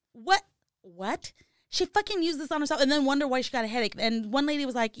 What? She fucking used this on herself and then wonder why she got a headache. And one lady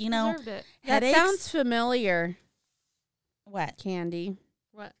was like, you know, Deserved it. That headaches... sounds familiar, What? Candy.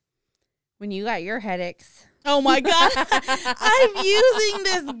 What? When you got your headaches. Oh my God. I'm using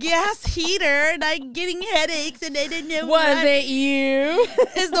this gas heater and I'm getting headaches and I didn't know what. it you?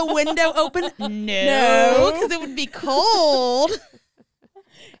 Is the window open? No, because it would be cold.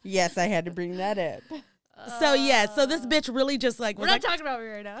 Yes, I had to bring that up. So yeah, so this bitch really just like We're was not like, talking about me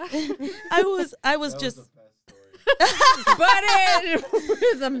right now. I was just But it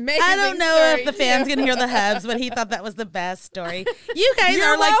was amazing. I don't know story, if the fans too. can hear the hubs, but he thought that was the best story. You guys You're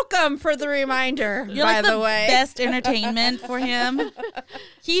are like welcome for the reminder. you're by like the way, best entertainment for him.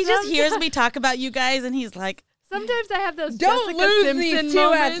 He just hears me talk about you guys and he's like, Sometimes I have those don't Jessica lose Simpson these two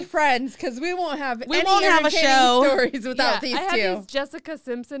moments. as friends because we won't have We any won't have a entertaining show. stories without these I have two. these Jessica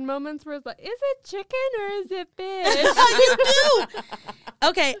Simpson moments where it's like, is it chicken or is it fish? you do.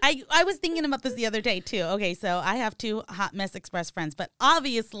 Okay, I was thinking about this the other day too. Okay, so I have two Hot Mess Express friends, but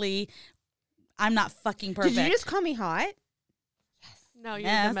obviously I'm not fucking perfect. Did you just call me hot? No, you're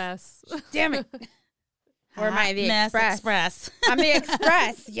Mess. the mess. Damn it. Or am I Hot the Mess Express? I'm the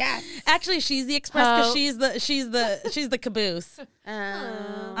Express. Yes. Actually, she's the Express because Oh. she's the caboose.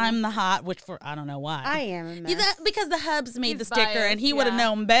 I'm the hot, which for I don't know why. I am a mess. Because the hubs made He's the sticker, and biased, he would have yeah.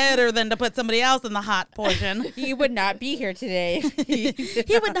 known better than to put somebody else in the hot portion. He would not be here today.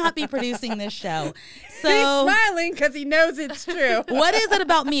 He would not be producing this show. He's So, smiling because he knows it's true. what is it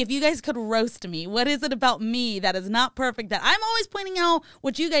about me? If you guys could roast me, what is it about me that is not perfect? That I'm always pointing out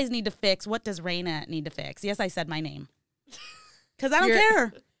what you guys need to fix. What does Raina need to fix? Yes, I said my name because I don't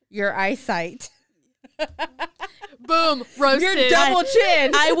care. Your eyesight. Boom, roasted. Your double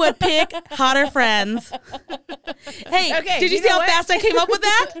chin. I would pick hotter friends. Hey, Okay, did you you see know how what? fast I came up with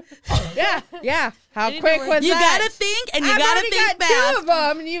that? Yeah. How need to quick work- was You that? gotta think, and you I've gotta already think got fast. two of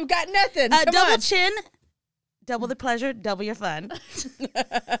them, and you've got nothing. Come Double on. chin, double the pleasure, double your fun.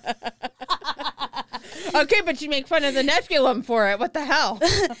 Okay, but you make fun of the Nephilim for it. What the hell?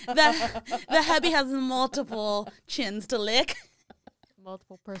 The hubby has multiple chins to lick.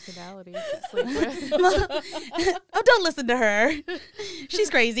 Multiple personalities to sleep with. Oh, don't listen to her. She's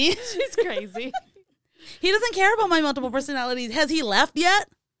crazy. She's crazy. He doesn't care about my multiple personalities. Has he left yet?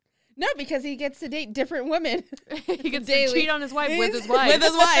 No, because he gets to date different women. He gets to Daily. cheat on his wife with his wife. With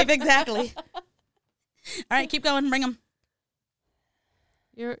his wife, exactly. All right, keep going. Bring him.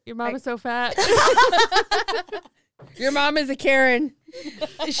 Your mom is so fat. Your mom is a Karen.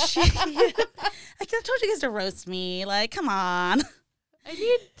 I told you guys to roast me. Like, come on. I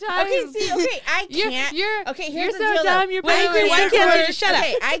need time. Okay, see, okay, I You're- can't. you're- okay, you're here's the so deal, dumb, though. you're Wait, probably why like- can't you just shut up?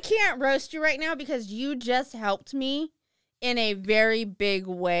 Okay, I can't roast you right now because you just helped me in a very big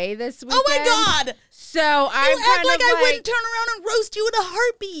way this weekend. Oh my God. So I'm You act kind like of I like, wouldn't turn around and roast you in a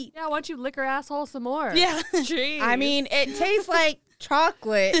heartbeat. Yeah, why don't you lick her asshole some more? Yeah. Jeez. I mean, it tastes like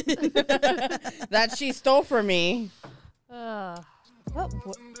chocolate that she stole from me. What?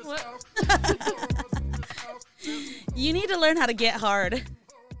 You need to learn how to get hard.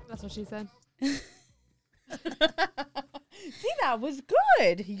 That's what she said. See, that was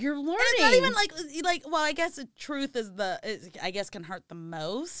good. You're learning. And it's not even like well, I guess the truth is I guess can hurt the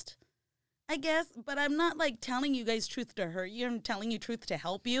most. I guess, but I'm not like telling you guys truth to hurt you. I'm telling you truth to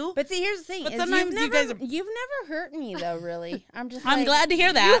help you. But see, here's the thing. But is sometimes you guys are- you've never hurt me though, really. I'm I'm glad to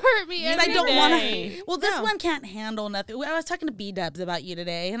hear that. You hurt me Because I every don't want day. to. Well, this No. one can't handle nothing. I was talking to B-Dubs about you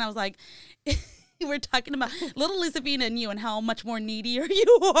today, and I was like, we're talking about little Lucifina and you and how much more needier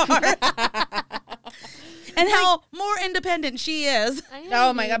you are. And how more independent she is. I am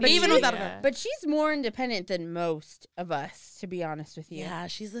Oh my God, but needy. even she- without her. But she's more independent than most of us, to be honest with you. Yeah,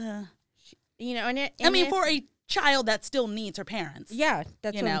 she's a. You know, and I mean, for a child that still needs her parents. yeah,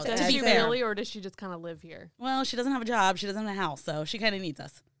 that's You what know, I'm saying. Does to she be fair. really, or does she just kind of live here? Well, she doesn't have a job. She doesn't have a house, so she kind of needs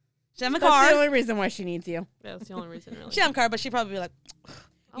us. She doesn't have a That's the car. only reason why she needs you. Yeah, that's the only reason, really. She doesn't have a car, but she'd probably be like,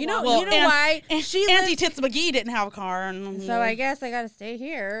 You know, well, you know why she Auntie lives, Tits McGee didn't have a car. And so I guess I gotta stay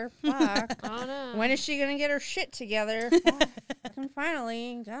here. Fuck. I don't know. When is she gonna get her shit together? Fucking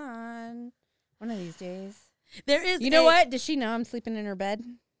finally, God. One of these days. there is You know what? Does she know I'm sleeping in her bed?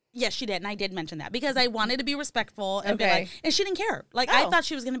 Yes, she did, and I did mention that because I wanted to be respectful and be Okay. like, and she didn't care. Like I Oh. thought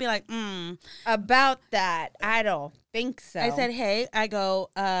she was gonna be like, About that, I don't think so. I said, hey, I go,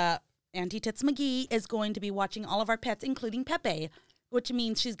 Auntie Tits McGee is going to be watching all of our pets, including Pepe, which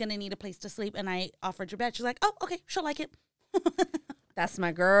means she's gonna need a place to sleep. And I offered your bed. She's like, oh, okay, she'll like it. That's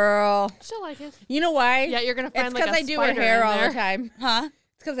my girl. She'll like it. You know why? Yeah, you're gonna find It's like because a I do her spider hair in all there. the time. Huh?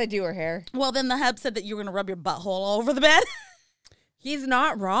 It's because I do her hair. Well, then the hub said that you were gonna rub your butthole all over the bed. He's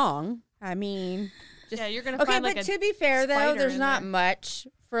not wrong. I mean, just Yeah, you're gonna okay. find but like a to be fair, though, spider there's in not there. much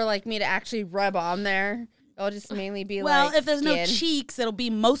for like me to actually rub on there. It'll just mainly be Well, like if there's no skin. cheeks, it'll be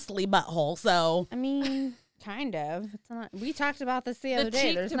mostly butthole. So I mean, kind of. It's not. We talked about this the other day.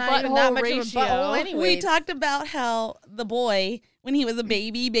 cheek There's to not even that butthole much ratio. of a butthole anyway. we talked about how the boy, when he was a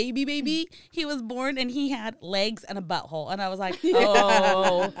baby, he was born and he had legs and a butthole. And I was like,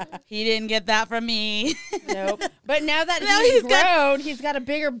 oh, he didn't get that from me. Nope. But now that Now he's he's grown, got- he's got a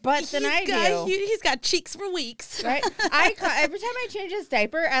bigger butt than I do. He's got cheeks for weeks. Right? Every time I change his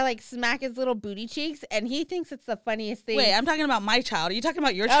diaper, I like smack his little booty cheeks, and he thinks it's the funniest thing. Wait, I'm talking about my child. Are you talking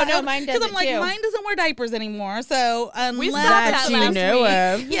about your Oh, child? no, mine does Because I'm it like, too. mine doesn't wear diapers anymore. So unless stopped that that you last know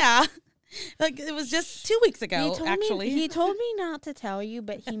week. of. yeah, like it was just 2 weeks ago. He told me not to tell you,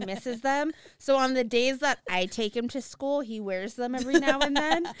 but he misses them. So on the days that I take him to school, he wears them every now and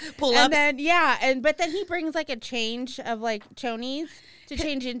then. Pull and ups. then but then he brings like a change of like chonies to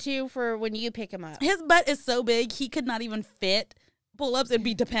change into for when you pick him up. His butt is so big he could not even fit pull-ups. It'd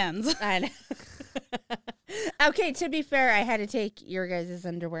be depends. I know. Okay, to be fair, I had to take your guys'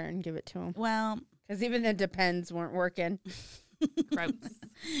 underwear and give it to him Well, because even the depends weren't working. Gross.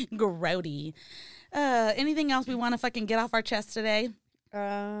 grody. Anything else we want to fucking get off our chest today?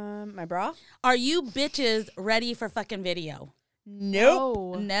 My bra? Are you bitches ready for fucking video? Nope.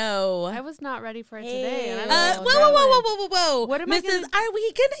 Oh, No. I was not ready for it today. And I Hey. was Whoa. What am I Mrs. gonna- Are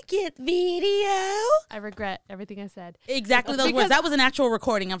we gonna get video? I regret everything I said. Exactly those Because words. That was an actual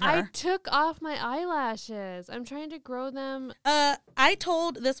recording of I her. took off my eyelashes. I'm trying to grow them. I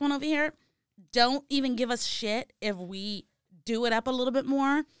told this one over here, don't even give us shit if we do it up a little bit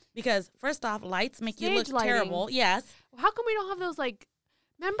more because first off, lights make you look Stage lighting. terrible. Yes. How come we don't have those like?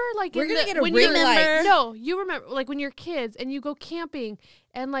 Remember, like We're in gonna the, get a when ring you light. No, you remember like when you're kids and you go camping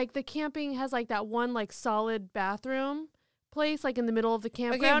and like the camping has like that one like solid bathroom place like in the middle of the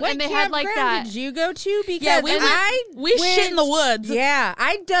campground what and they had like campground that did you go to? Because Yeah, we I shit in the woods. Yeah,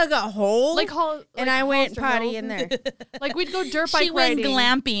 I dug a hole like and like I went Hollister potty Hills. in there. Like we'd go dirt bike She went riding.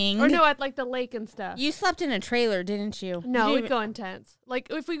 glamping. Or no, at like the lake and stuff. You slept in a trailer, didn't you? No, You we'd didn't- go in tents. Like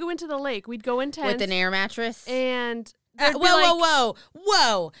if we go into the lake, we'd go in tents with an air mattress. and there'd be,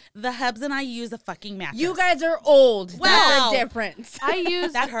 Whoa. The hubs and I use a fucking mattress. You guys are old. Wow. That's a difference. I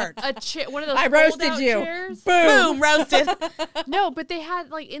used That hurt. a chair, one of those I roasted fold-out you. chairs. Boom, roasted. No, but they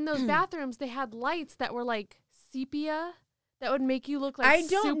had like in those bathrooms, they had lights that were like sepia that would make you look like I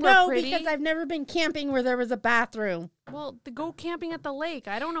don't super know pretty. because I've never been camping where there was a bathroom. Well, to go camping at the lake.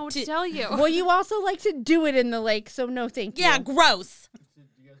 I don't know what to To- tell you. Well, you also like to do it in the lake, so no thank you. Yeah, gross.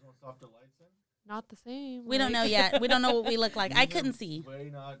 Not the same. We don't know like- yet. We don't know what we look like. I couldn't see. These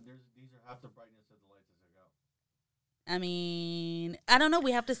are half the brightness of the lights as they go. I mean, I don't know.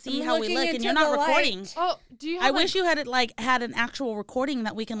 We have to see I'm how we looking look, and into you're not the light. recording. Oh, do you? Have, I like, wish you had had an actual recording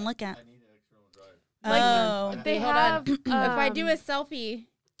that we can look at. I need an external drive. Oh They Hold have. If I do a selfie,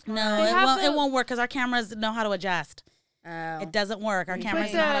 no, They it have won't. It the- won't work because our cameras know how to adjust. oh, It doesn't work. Our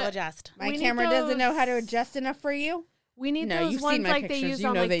cameras the- know how to adjust. my we need camera doesn't know how to those- adjust enough for you. We need No, those you've ones seen my like they pictures. use You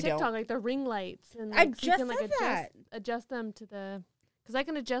on know like they TikTok, don't. like the ring lights, and I like, so you just can like said that. adjust them to the. because I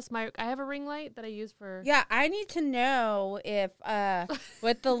can adjust I have a ring light that I use for. Yeah, I need to know if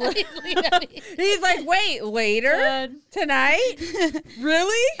with the he's like, wait, later tonight,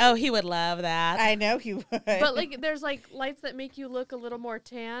 really? Oh, he would love that. I know he would. But like, there's like lights that make you look a little more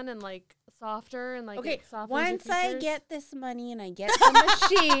tan and like softer and like. Okay, it softens your once I features. get this money and I get the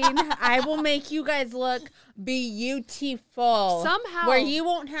machine, I will make you guys look beautiful. Somehow. Where you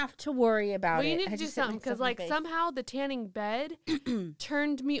won't have to worry about Well, it. you need I to do just hit something myself because, in the like, face. somehow the tanning bed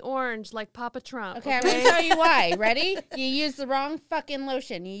turned me orange like Papa Trump. Okay, I'm going to tell you why. Ready? You used the wrong fucking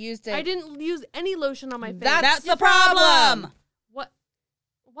lotion. You used it. I didn't use any lotion on my face. That's the problem. What?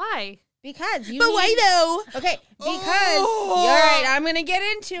 Why? Because you. But need- why though? Okay, because all right, I'm gonna get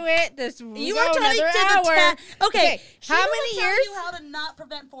into it. You are trying to hour. Okay, how many years? You how to not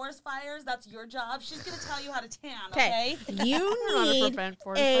prevent forest fires. That's your job. She's gonna tell you how to tan. Okay, Okay. you know how to need prevent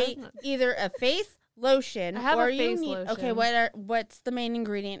forest fires. either a face lotion I have or a you face need. lotion. Okay, what's the main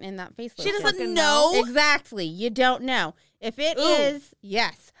ingredient in that face She lotion? doesn't Fucking know. Exactly. You don't know. If it is,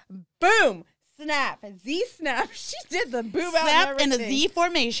 yes, boom, snap, Z snap. She did the boom out Snap and in a everything. Z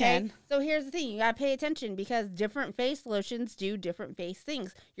formation. Okay, so here's the thing. You got to pay attention because different face lotions do different face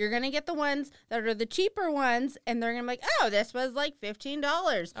things. You're going to get the ones that are the cheaper ones, and they're going to be like, oh, this was like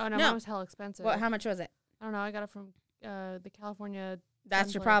 $15. Oh, no, mine was hell expensive. How much was it? I don't know. I got it from the California.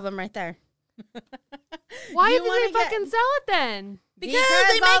 That's your Sunplace. problem right there. Why You did wanna they fucking sell it then? Because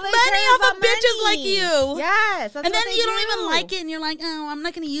they make all money care off about of bitches like money. you. Yes. That's And what then they you don't even do. like it, and you're like, oh, I'm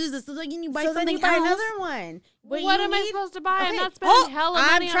not going to use this. So then you buy So then something you buy else. another one. What you am I need- supposed to buy? I'm Okay, not spending hold- hella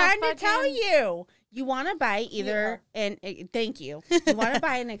I'm money on a trying to tell fucking- you. You want to buy either thank you. You want to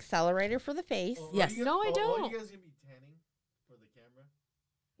buy an accelerator for the face. Yes. No, I Are don't. you guys gonna be tanning for the camera?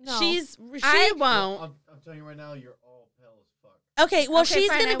 No. I won't. I'm telling you right now, you're all pale as fuck. Okay, well, Okay, she's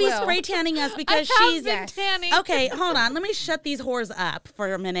fine, going I to be will. spray tanning us because I have she's. been tanning. Okay, hold on. Let me shut these whores up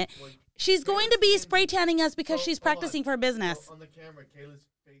for a minute. She's going to be spray tanning us because she's Hold on. practicing for business. On the camera, Kayla's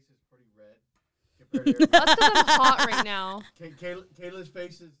face is pretty red compared to That's because I'm hot right now. Kayla's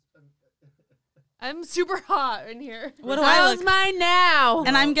face is. I'm super hot in here. What do I How's look? mine now?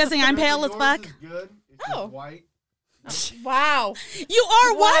 And I'm guessing I'm pale as Yours fuck. is good. It's Oh. just white. Wow. You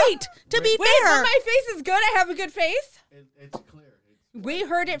are white. To be Wait, fair. but my face is good. I have a good face. It's clear. It's We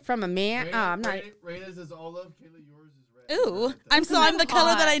heard it from a man. Raina- Oh, I'm not. Raina's is olive. Kayla, yours is red. Ooh, Right I'm there. so I'm the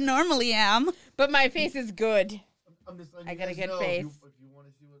color hot. that I normally am. But my face is good. I'm just letting I you got a guys good know face. If you want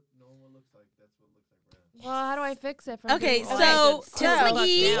to see what normal looks like, that's what it looks like. Right Well, how do I fix it? From Okay, being so, white? Tits Look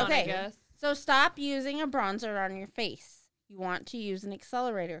McGee- down, I Okay. guess. So stop using a bronzer on your face. You want to use an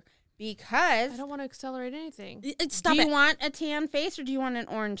accelerator because. I don't want to accelerate anything. Stop do you it. want a tan face or do you want an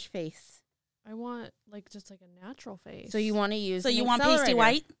orange face? I want just like a natural face. So you want to use. So an you want pasty accelerator.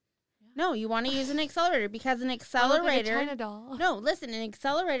 white? No, you want to use an accelerator because an I look like a accelerator. China doll. No, listen, an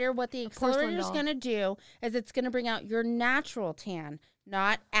accelerator, what the porcelain accelerator is doll. going to do is it's going to bring out your natural tan,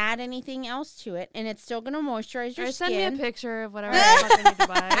 not add anything else to it, and it's still going to moisturize your Or skin. send me a picture of whatever Alright. the fuck I need to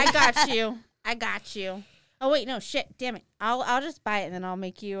buy. I got you. I got you. Oh wait, no shit, damn it. I'll just buy it and then I'll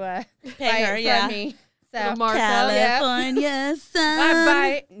make you buy Pay her, it yeah. from me. So Little markup. California sun. I buy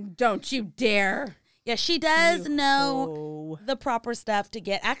it. Don't you dare. Yeah, she does You know hoe. the proper stuff to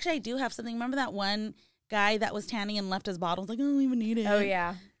get. Actually, I do have something. Remember that one guy that was tanning and left his bottle? I was like, I don't even need it. Oh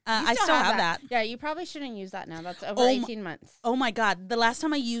yeah. You I still have that. Yeah, you probably shouldn't use that now. That's over Oh 18 months. Oh my God. The last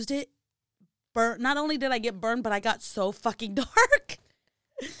time I used it, not only did I get burned, but I got so fucking dark.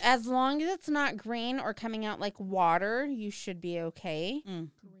 As long as it's not green or coming out like water, you should be okay. Mm.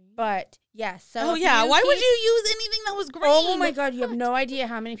 But yes, so Oh if yeah. Why would keep- you use anything that was green? Oh my God, you have no idea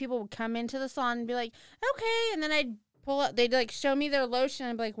how many people would come into the salon and be like, okay, and then I'd pull up, they'd like show me their lotion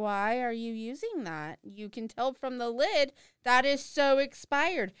and be like, why are you using that? You can tell from the lid that is so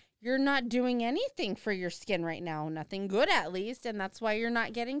expired. You're not doing anything for your skin right now, nothing good at least, and that's why you're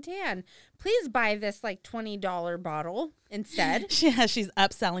not getting tan. Please buy this like $20 bottle instead. Yeah, she's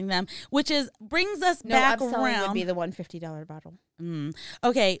upselling them, which brings us No, back upselling around. would be the $150 bottle.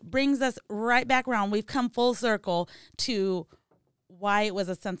 Okay, brings us right back around. We've come full circle to why it was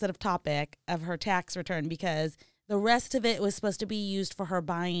a sensitive topic of her tax return, because the rest of it was supposed to be used for her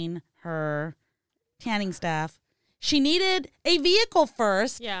buying her tanning stuff. She needed a vehicle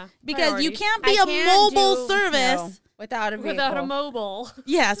first. Yeah. Because you priorities. can't be I a can't mobile do- service. no, without a vehicle. Without a mobile.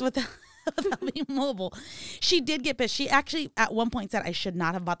 Yes, without being mobile. She did get pissed. She actually at one point said, I should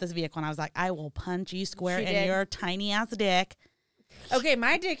not have bought this vehicle. And I was like, I will punch you square She in did. your tiny ass dick. Okay,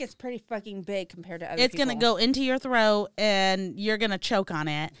 my dick is pretty fucking big compared to other It's people. going to go into your throat and you're going to choke on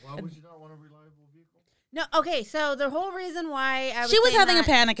it. Why would you not want a reliable vehicle? No, okay, so the whole reason why I was She was saying having a that-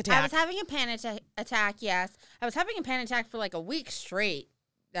 panic attack. I was having a panic attack, yes. I was having a panic attack for like a week straight.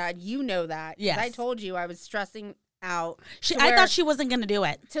 You know that. 'Cause Yes. I told you I was stressing out. I thought she wasn't going to do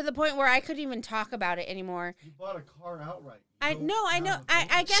it. To the point where I couldn't even talk about it anymore. You bought a car outright. I know. I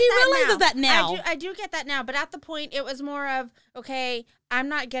get She that realizes that now. I do get that now. But at the point, it was more of, okay, I'm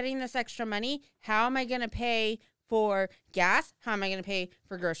not getting this extra money. How am I going to pay for gas? How am I going to pay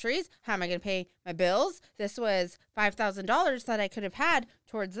for groceries? How am I going to pay my bills? This was $5,000 that I could have had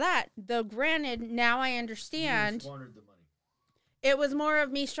towards that. Though granted, now I understand. Squandered the money. It was more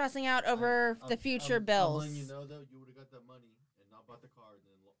of me stressing out over the future bills. I'm letting you know, though, you would have got that money and not bought the car and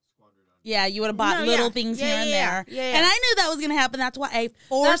then squandered on it. Yeah, you would have bought No, little yeah. things Yeah, here and yeah, there. yeah. And I knew that was going to happen. That's why I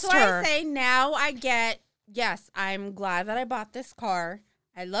forced That's why her. I say now I get, yes, I'm glad that I bought this car.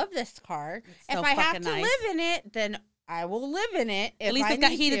 I love this car. so If I have fucking to nice. live in it, then I will live in it. If At least I it's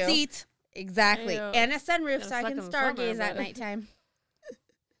got need heated to. seats. Exactly. Ew. And a sunroof Gonna so I suck can in the summer, stargaze at but- nighttime.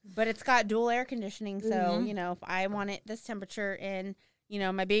 But it's got dual air conditioning. So, Mhm. you know, if I want it this temperature and, you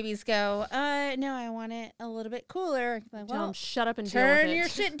know, my babies go, no, I want it a little bit cooler. Like, Tell well, them shut up and deal turn with your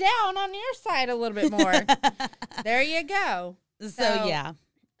it. shit down on your side a little bit more. There you go. So, yeah,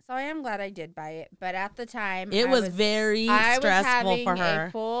 So I am glad I did buy it. But at the time, it I was very I was stressful having for her.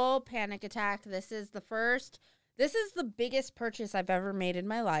 a full panic attack. This is the biggest purchase I've ever made in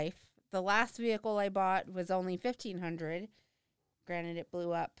my life. The last vehicle I bought was only $1,500. Granted, it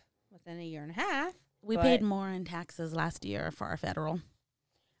blew up within a year and a half. We but paid more in taxes last year for our federal.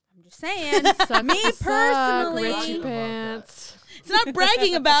 I'm just saying, Sucks me to suck, personally, Richie Pants. It's not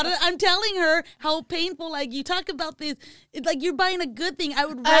bragging about it. I'm telling her how painful. Like, you talk about this, it's like you're buying a good thing. I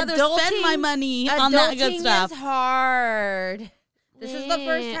would rather spend my money on that good adulting stuff. is hard. This is the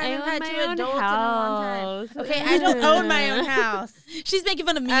first Man, time I I've own had my to own adult in a long time. house. Okay, I don't own my own house. She's making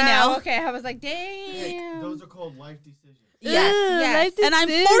fun of me Oh, now. okay, I was like, Hey, damn. those are called life decisions. Yes, yes. And I'm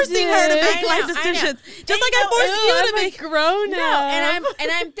forcing her to make I know, life I know. decisions, just And like I forced you to make. grown No,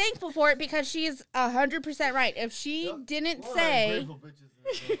 and I'm thankful for it because she's 100% right. If she didn't say,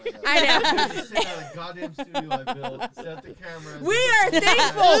 I know. Sit at a goddamn studio I built. Set the camera. We are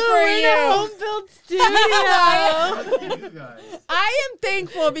thankful for you. home-built studio. You guys. I am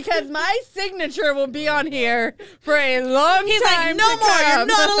thankful because my signature will be on here for a long He's time. like, no to more. You're come."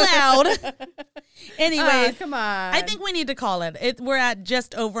 not allowed. Anyways, Come on. I think we need to call it. We're at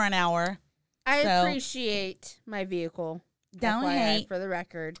just over an hour. I so- appreciate my vehicle. Don't FYI, hate. for the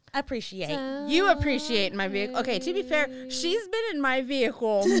record. Appreciate. You appreciate my vehicle. Okay, to be fair, she's been in my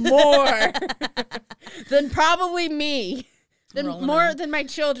vehicle more than probably me. Rolling More around. than my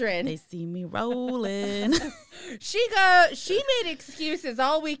children. They see me rolling. She made excuses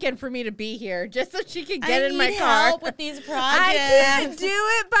all weekend for me to be here just so she could get I in my need car. help with these projects. I can't do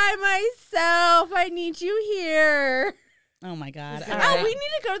it by myself. I need you here. Oh my God. Oh, All right. we need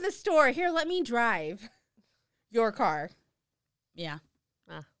to go to the store. Here, let me drive your car. Yeah.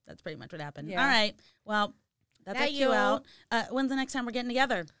 That's pretty much what happened. Yeah. All right. Well, that's That a cue you- out. When's the next time we're getting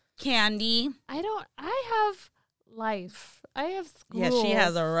together? Candy. I have life. I have school. Yeah, she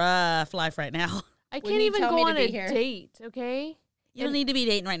has a rough life right now. I When can't you even tell go me to on be a here. date, okay? You don't need to be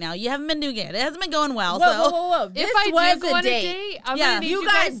dating right now. You haven't been doing it. It hasn't been going well. Whoa, so whoa, whoa, whoa. This If I was do go a on date. a date, I'm Yeah. gonna need You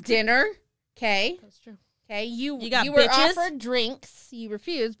got dinner. Okay. That's true. Okay. You got were bitches? offered drinks. You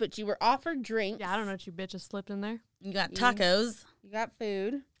refused, but you were offered drinks. Yeah, I don't know what you bitches slipped in there. you got tacos. You got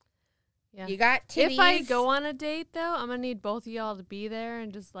food. Yeah. You got titties. If I go on a date, though, I'm gonna need both of y'all to be there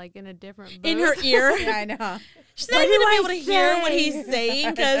and just like in a different booth. In her ear. Yeah, I know. She's not What even do going to be I able to hear what say? he's saying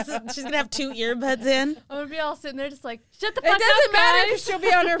because she's going to have 2 earbuds in. I'm gonna be all sitting there just like, shut the It fuck doesn't up, matter guys. because she'll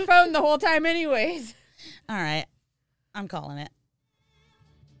be on her phone the whole time, anyways. All right. I'm calling it.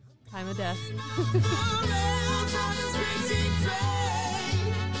 Time of death.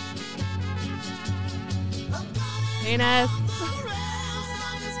 Hey, Ness.